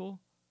local?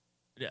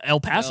 El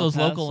Paso's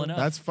El Paso? local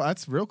enough.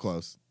 That's real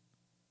close.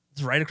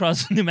 It's right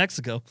across New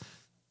Mexico.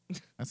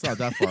 That's not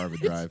that far of a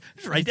drive.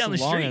 It's right down the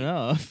It's long street.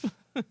 enough.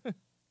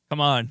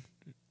 Come on.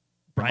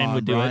 Brian Come on,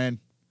 would do Brian.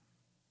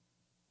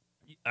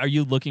 it. Are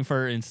you looking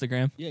for her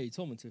Instagram? Yeah, you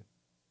told me to.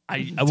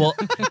 Well,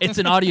 it's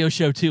an audio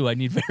show too. I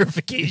need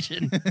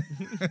verification.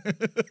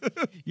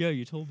 Yeah,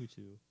 you told me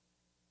to.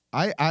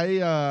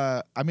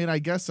 I mean, I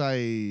guess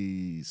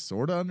I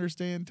sort of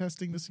understand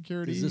testing the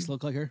security. Does this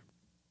look like her?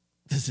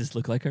 Does this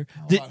look like her?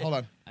 Hold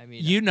on. I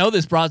mean, You know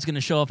this broad's going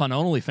to show up on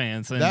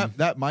OnlyFans in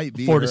That might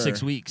be 4 to her.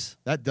 6 weeks.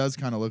 That does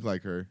kind of look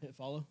like her. Hit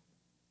follow.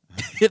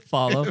 Hit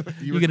follow.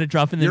 You're going to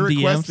drop in them You're DMs.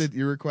 requested.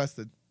 You're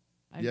requested.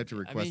 I- You have to I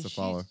request mean, a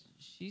follow.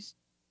 She's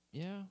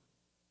yeah.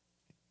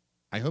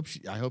 I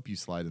hope you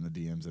slide in the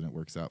DMs and it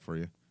works out for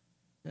you.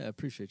 Yeah, I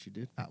appreciate you,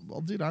 dude.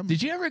 Well, dude, I'm.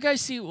 Did you ever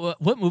guys see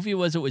what movie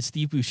was it with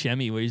Steve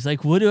Buscemi where he's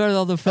like, "What are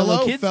all the fellow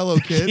Hello, kids?" fellow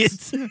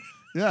kids.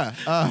 Yeah.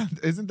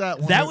 Isn't that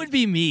one? That would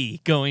be me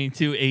going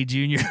to a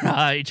junior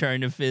high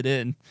trying to fit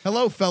in.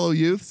 Hello, fellow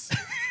youths.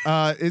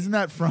 Isn't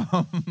that from?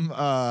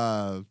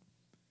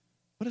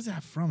 What is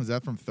that from? Is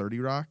that from 30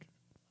 Rock?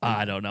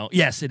 I don't know.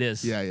 Yes, it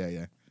is. Yeah.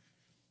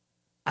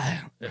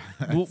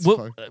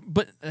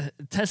 But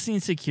testing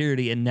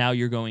security and now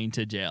you're going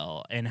to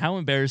jail. And how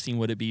embarrassing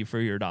would it be for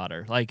your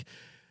daughter? Like,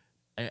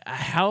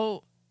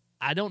 how?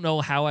 I don't know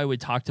how I would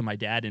talk to my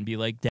dad and be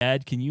like,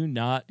 "Dad, can you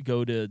not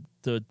go to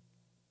the?"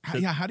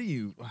 How do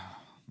you? Oh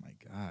my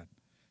God,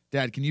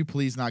 Dad, can you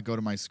please not go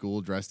to my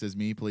school dressed as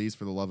me, please,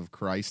 for the love of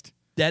Christ?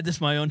 Dad, this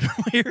is my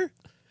underwear.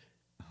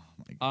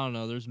 I don't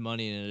know. There's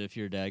money in it if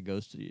your dad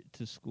goes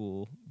to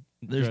school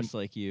There's- dressed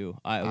like you.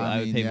 I I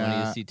would mean, pay money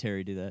yeah. to see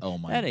Terry do that. Oh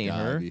my that ain't God,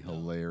 her. that'd be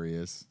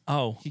hilarious.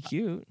 Oh, She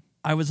cute.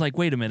 I was like,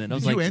 wait a minute. I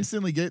was Did you like,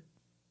 instantly get?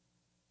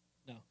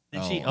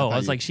 did she? I Oh, I thought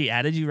was you- like, she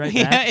added you right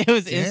Yeah, back. it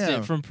was Damn.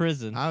 instant from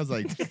prison. I was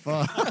like,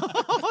 fuck.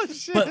 Oh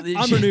shit. But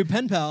I'm her new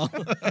pen pal.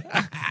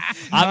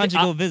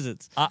 Conjugal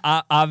visits.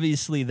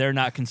 Obviously, they're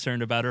not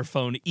concerned about her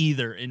phone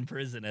either in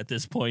prison at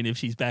this point. If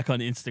she's back on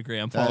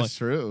Instagram, following. That's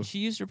true. She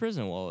used her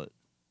prison wallet.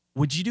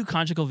 Would you do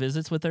conjugal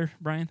visits with her,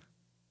 Brian?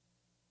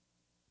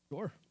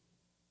 Sure.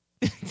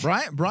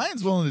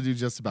 Brian's willing to do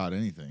just about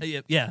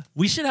anything. Yeah.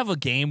 We should have a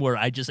game where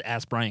I just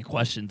ask Brian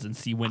questions and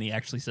see when he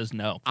actually says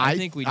no. I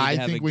think we need to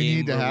have a game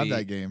need to where have we-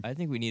 that game. I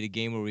think we need a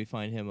game where we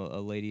find him a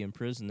lady in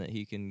prison that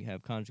he can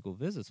have conjugal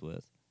visits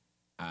with.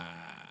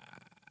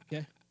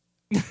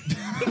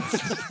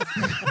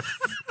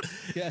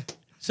 Yeah.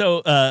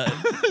 So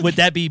would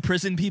that be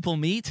prison people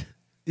meet?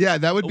 Yeah,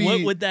 that would be.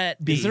 What would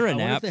that be? Is there I an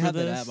wonder if app they for have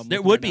that this? app. I'm There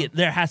looking would right be. now.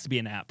 There has to be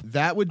an app.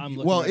 That would I'm be,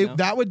 looking well. right now.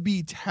 That would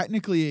be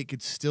technically it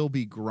could still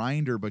be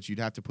Grinder, but you'd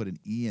have to put an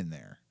E in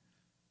there,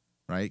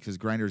 right? Because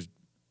Grinder's.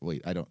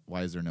 Wait, I don't.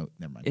 Why is there no?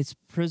 Never mind. It's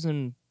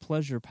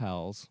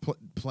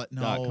prisonpleasurepals.com.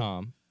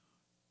 No,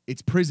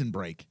 it's Prison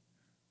Break.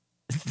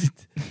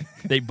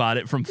 They bought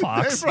it from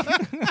Fox.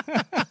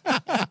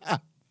 the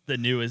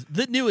newest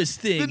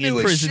thing The in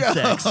newest prison show.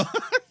 sex.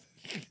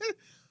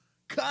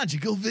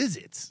 Conjugal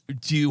visits.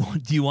 Do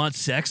you want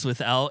sex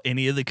without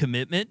any of the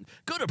commitment?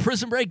 Go to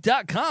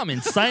prisonbreak.com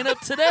and sign up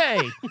today.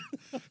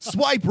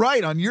 Swipe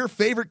right on your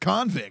favorite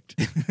convict.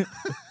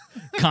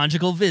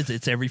 Conjugal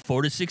visits every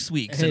 4 to 6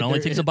 weeks. Hey, It only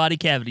there takes is- a body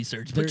cavity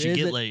search, but you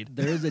get laid.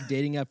 There is a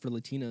dating app for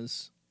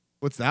Latinas.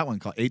 What's that one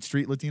called? 8th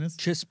Street Latinas?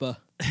 Chispa.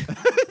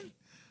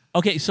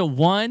 Okay, so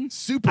one,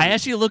 Super. I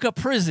asked you to look up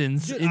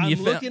prisons, Dude, and I'm you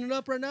looking it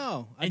up right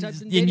now. I and, typed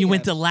in and you dating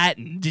went to apps.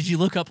 Latin. Did you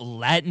look up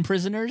Latin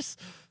prisoners?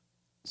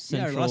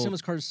 Yeah, our last Central- name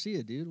was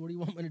Garcia, dude. What do you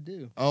want me to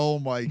do? Oh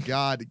my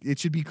God! It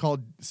should be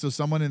called. So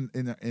someone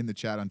in the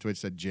chat on Twitch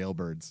said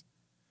jailbirds.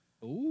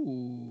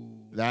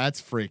 Ooh.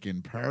 That's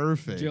freaking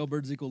perfect.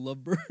 Jailbirds equal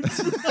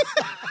lovebirds.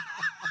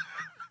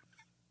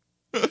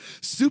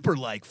 Super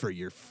like for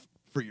your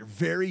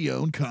very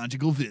own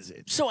conjugal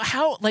visit. So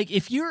how, like,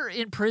 if you're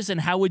in prison,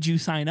 how would you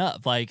sign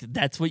up? Like,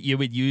 that's what you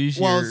would use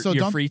Well, your, so your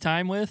don't- free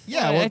time with?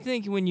 Yeah, Well, well, I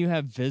think when you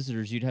have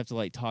visitors, you'd have to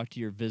like talk to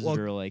your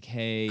visitor, like,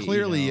 "Hey,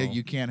 clearly you, know,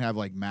 you can't have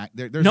like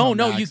there's No,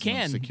 no you maximum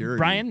can. security.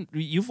 Brian,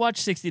 you've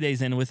watched 60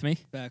 Days In with me.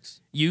 Facts.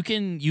 You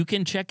can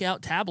check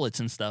out tablets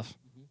and stuff.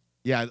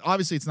 Yeah,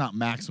 obviously it's not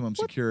maximum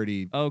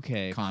security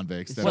okay."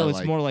 convicts. That Well, are it's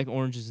like, more like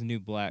Orange is the New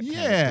Black. kind of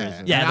yeah,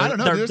 prison. Yeah, And I don't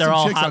know. they're- There's they're some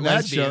all chicks hot on that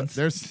lesbians.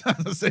 show. There's I'm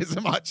gonna say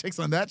some hot chicks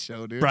on that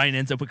show, dude. Brian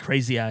ends up with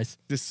crazy eyes.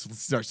 Just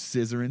start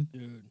scissoring.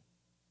 Dude.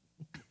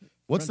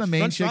 What's the French-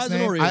 main French chick's fries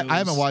and name? I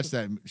haven't Oreos. watched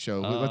that show.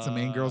 What's the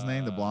main girl's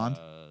name? The blonde.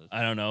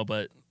 I don't know,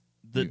 but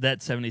that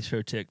 70s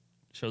show chick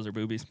shows her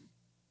boobies.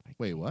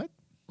 Wait, what?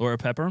 Laura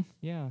Pepper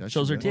Yeah. That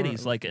shows her should be-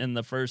 titties like in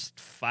the first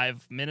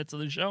 5 minutes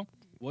of the show.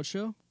 What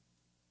show?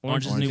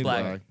 Orange is the New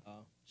Black. Oh.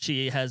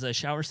 She has a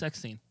shower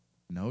sex scene.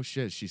 No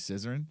shit. She's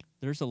scissoring.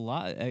 There's a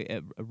lot.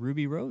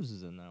 Ruby Rose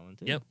is in that one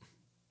too. Yep.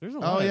 There's a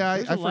Oh lot. yeah,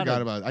 there's I a lot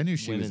forgot of about it. I knew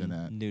she was in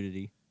women that.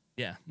 nudity.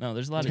 Yeah, no,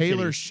 there's a lot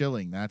Taylor of titties.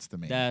 Schilling. That's the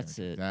main. That's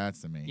character. it.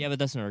 That's the main. Yeah, but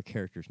that's not her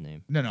character's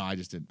name. No, I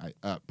just didn't.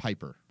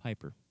 Piper.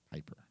 Piper.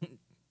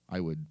 I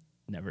would.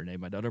 Never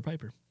named my daughter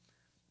Piper.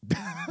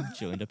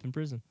 She'll end up in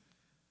prison.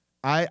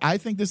 I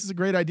think this is a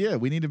great idea.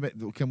 We need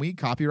to. Can we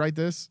copyright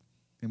this?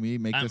 Can we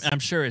make this I'm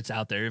sure it's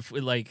out there. If we,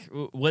 like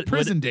what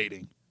prison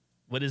dating?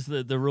 what is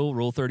the rule?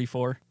 Rule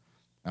 34.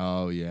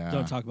 Oh yeah.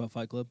 Don't talk about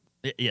Fight Club.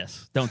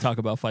 Yes. Don't talk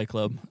about Fight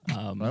Club.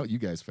 Well, you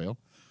guys fail.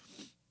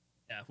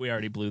 Yeah, we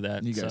already blew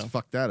that. You guys so.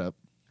 fucked that up.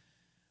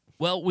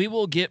 Well, we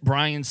will get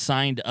Brian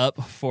signed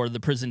up for the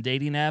prison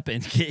dating app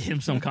and get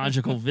him some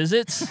conjugal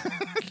visits.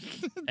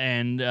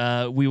 And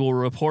we will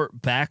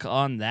report back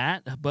on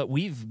that. But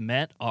we've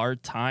met our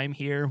time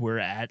here. We're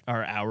at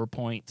our hour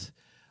point.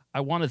 I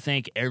want to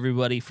thank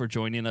everybody for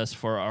joining us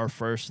for our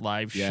first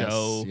live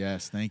show.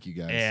 Yes. Thank you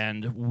guys.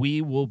 And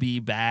we will be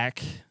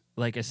back,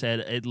 like I said,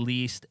 at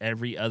least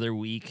every other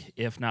week,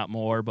 if not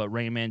more. But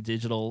Rayman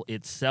Digital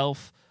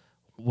itself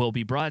will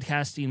be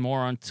broadcasting more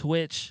on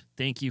Twitch.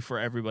 Thank you for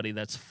everybody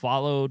that's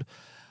followed.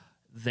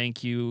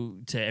 Thank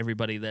you to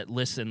everybody that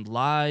listened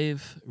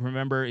live.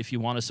 Remember, if you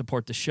want to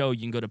support the show,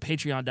 you can go to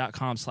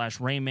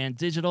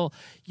patreon.com/RaymanDigital.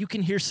 You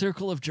can hear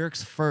Circle of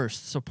Jerks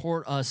first.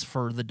 Support us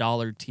for the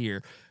 $1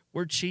 tier.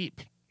 We're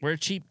cheap. We're a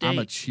cheap date. I'm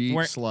a cheap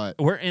slut.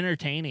 We're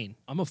entertaining.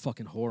 I'm a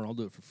fucking whore and I'll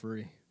do it for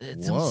free.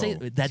 Don't say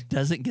Whoa. that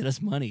doesn't get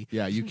us money.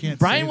 Yeah, you can't.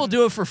 Brian say will that.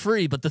 do it for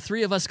free, but the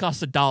three of us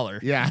cost $1.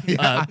 Yeah.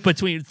 Yeah.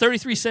 Between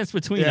 33 cents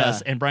between Yeah.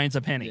 us, and Brian's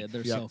a penny. Yeah,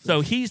 they're Yep. selfish.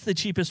 So he's the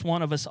cheapest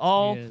one of us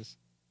all. Yes.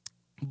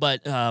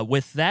 But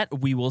with that,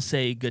 we will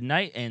say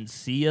goodnight and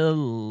see you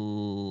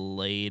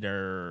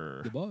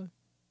later. Goodbye.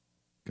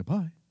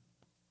 Goodbye.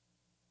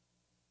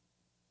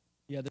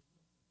 Yeah.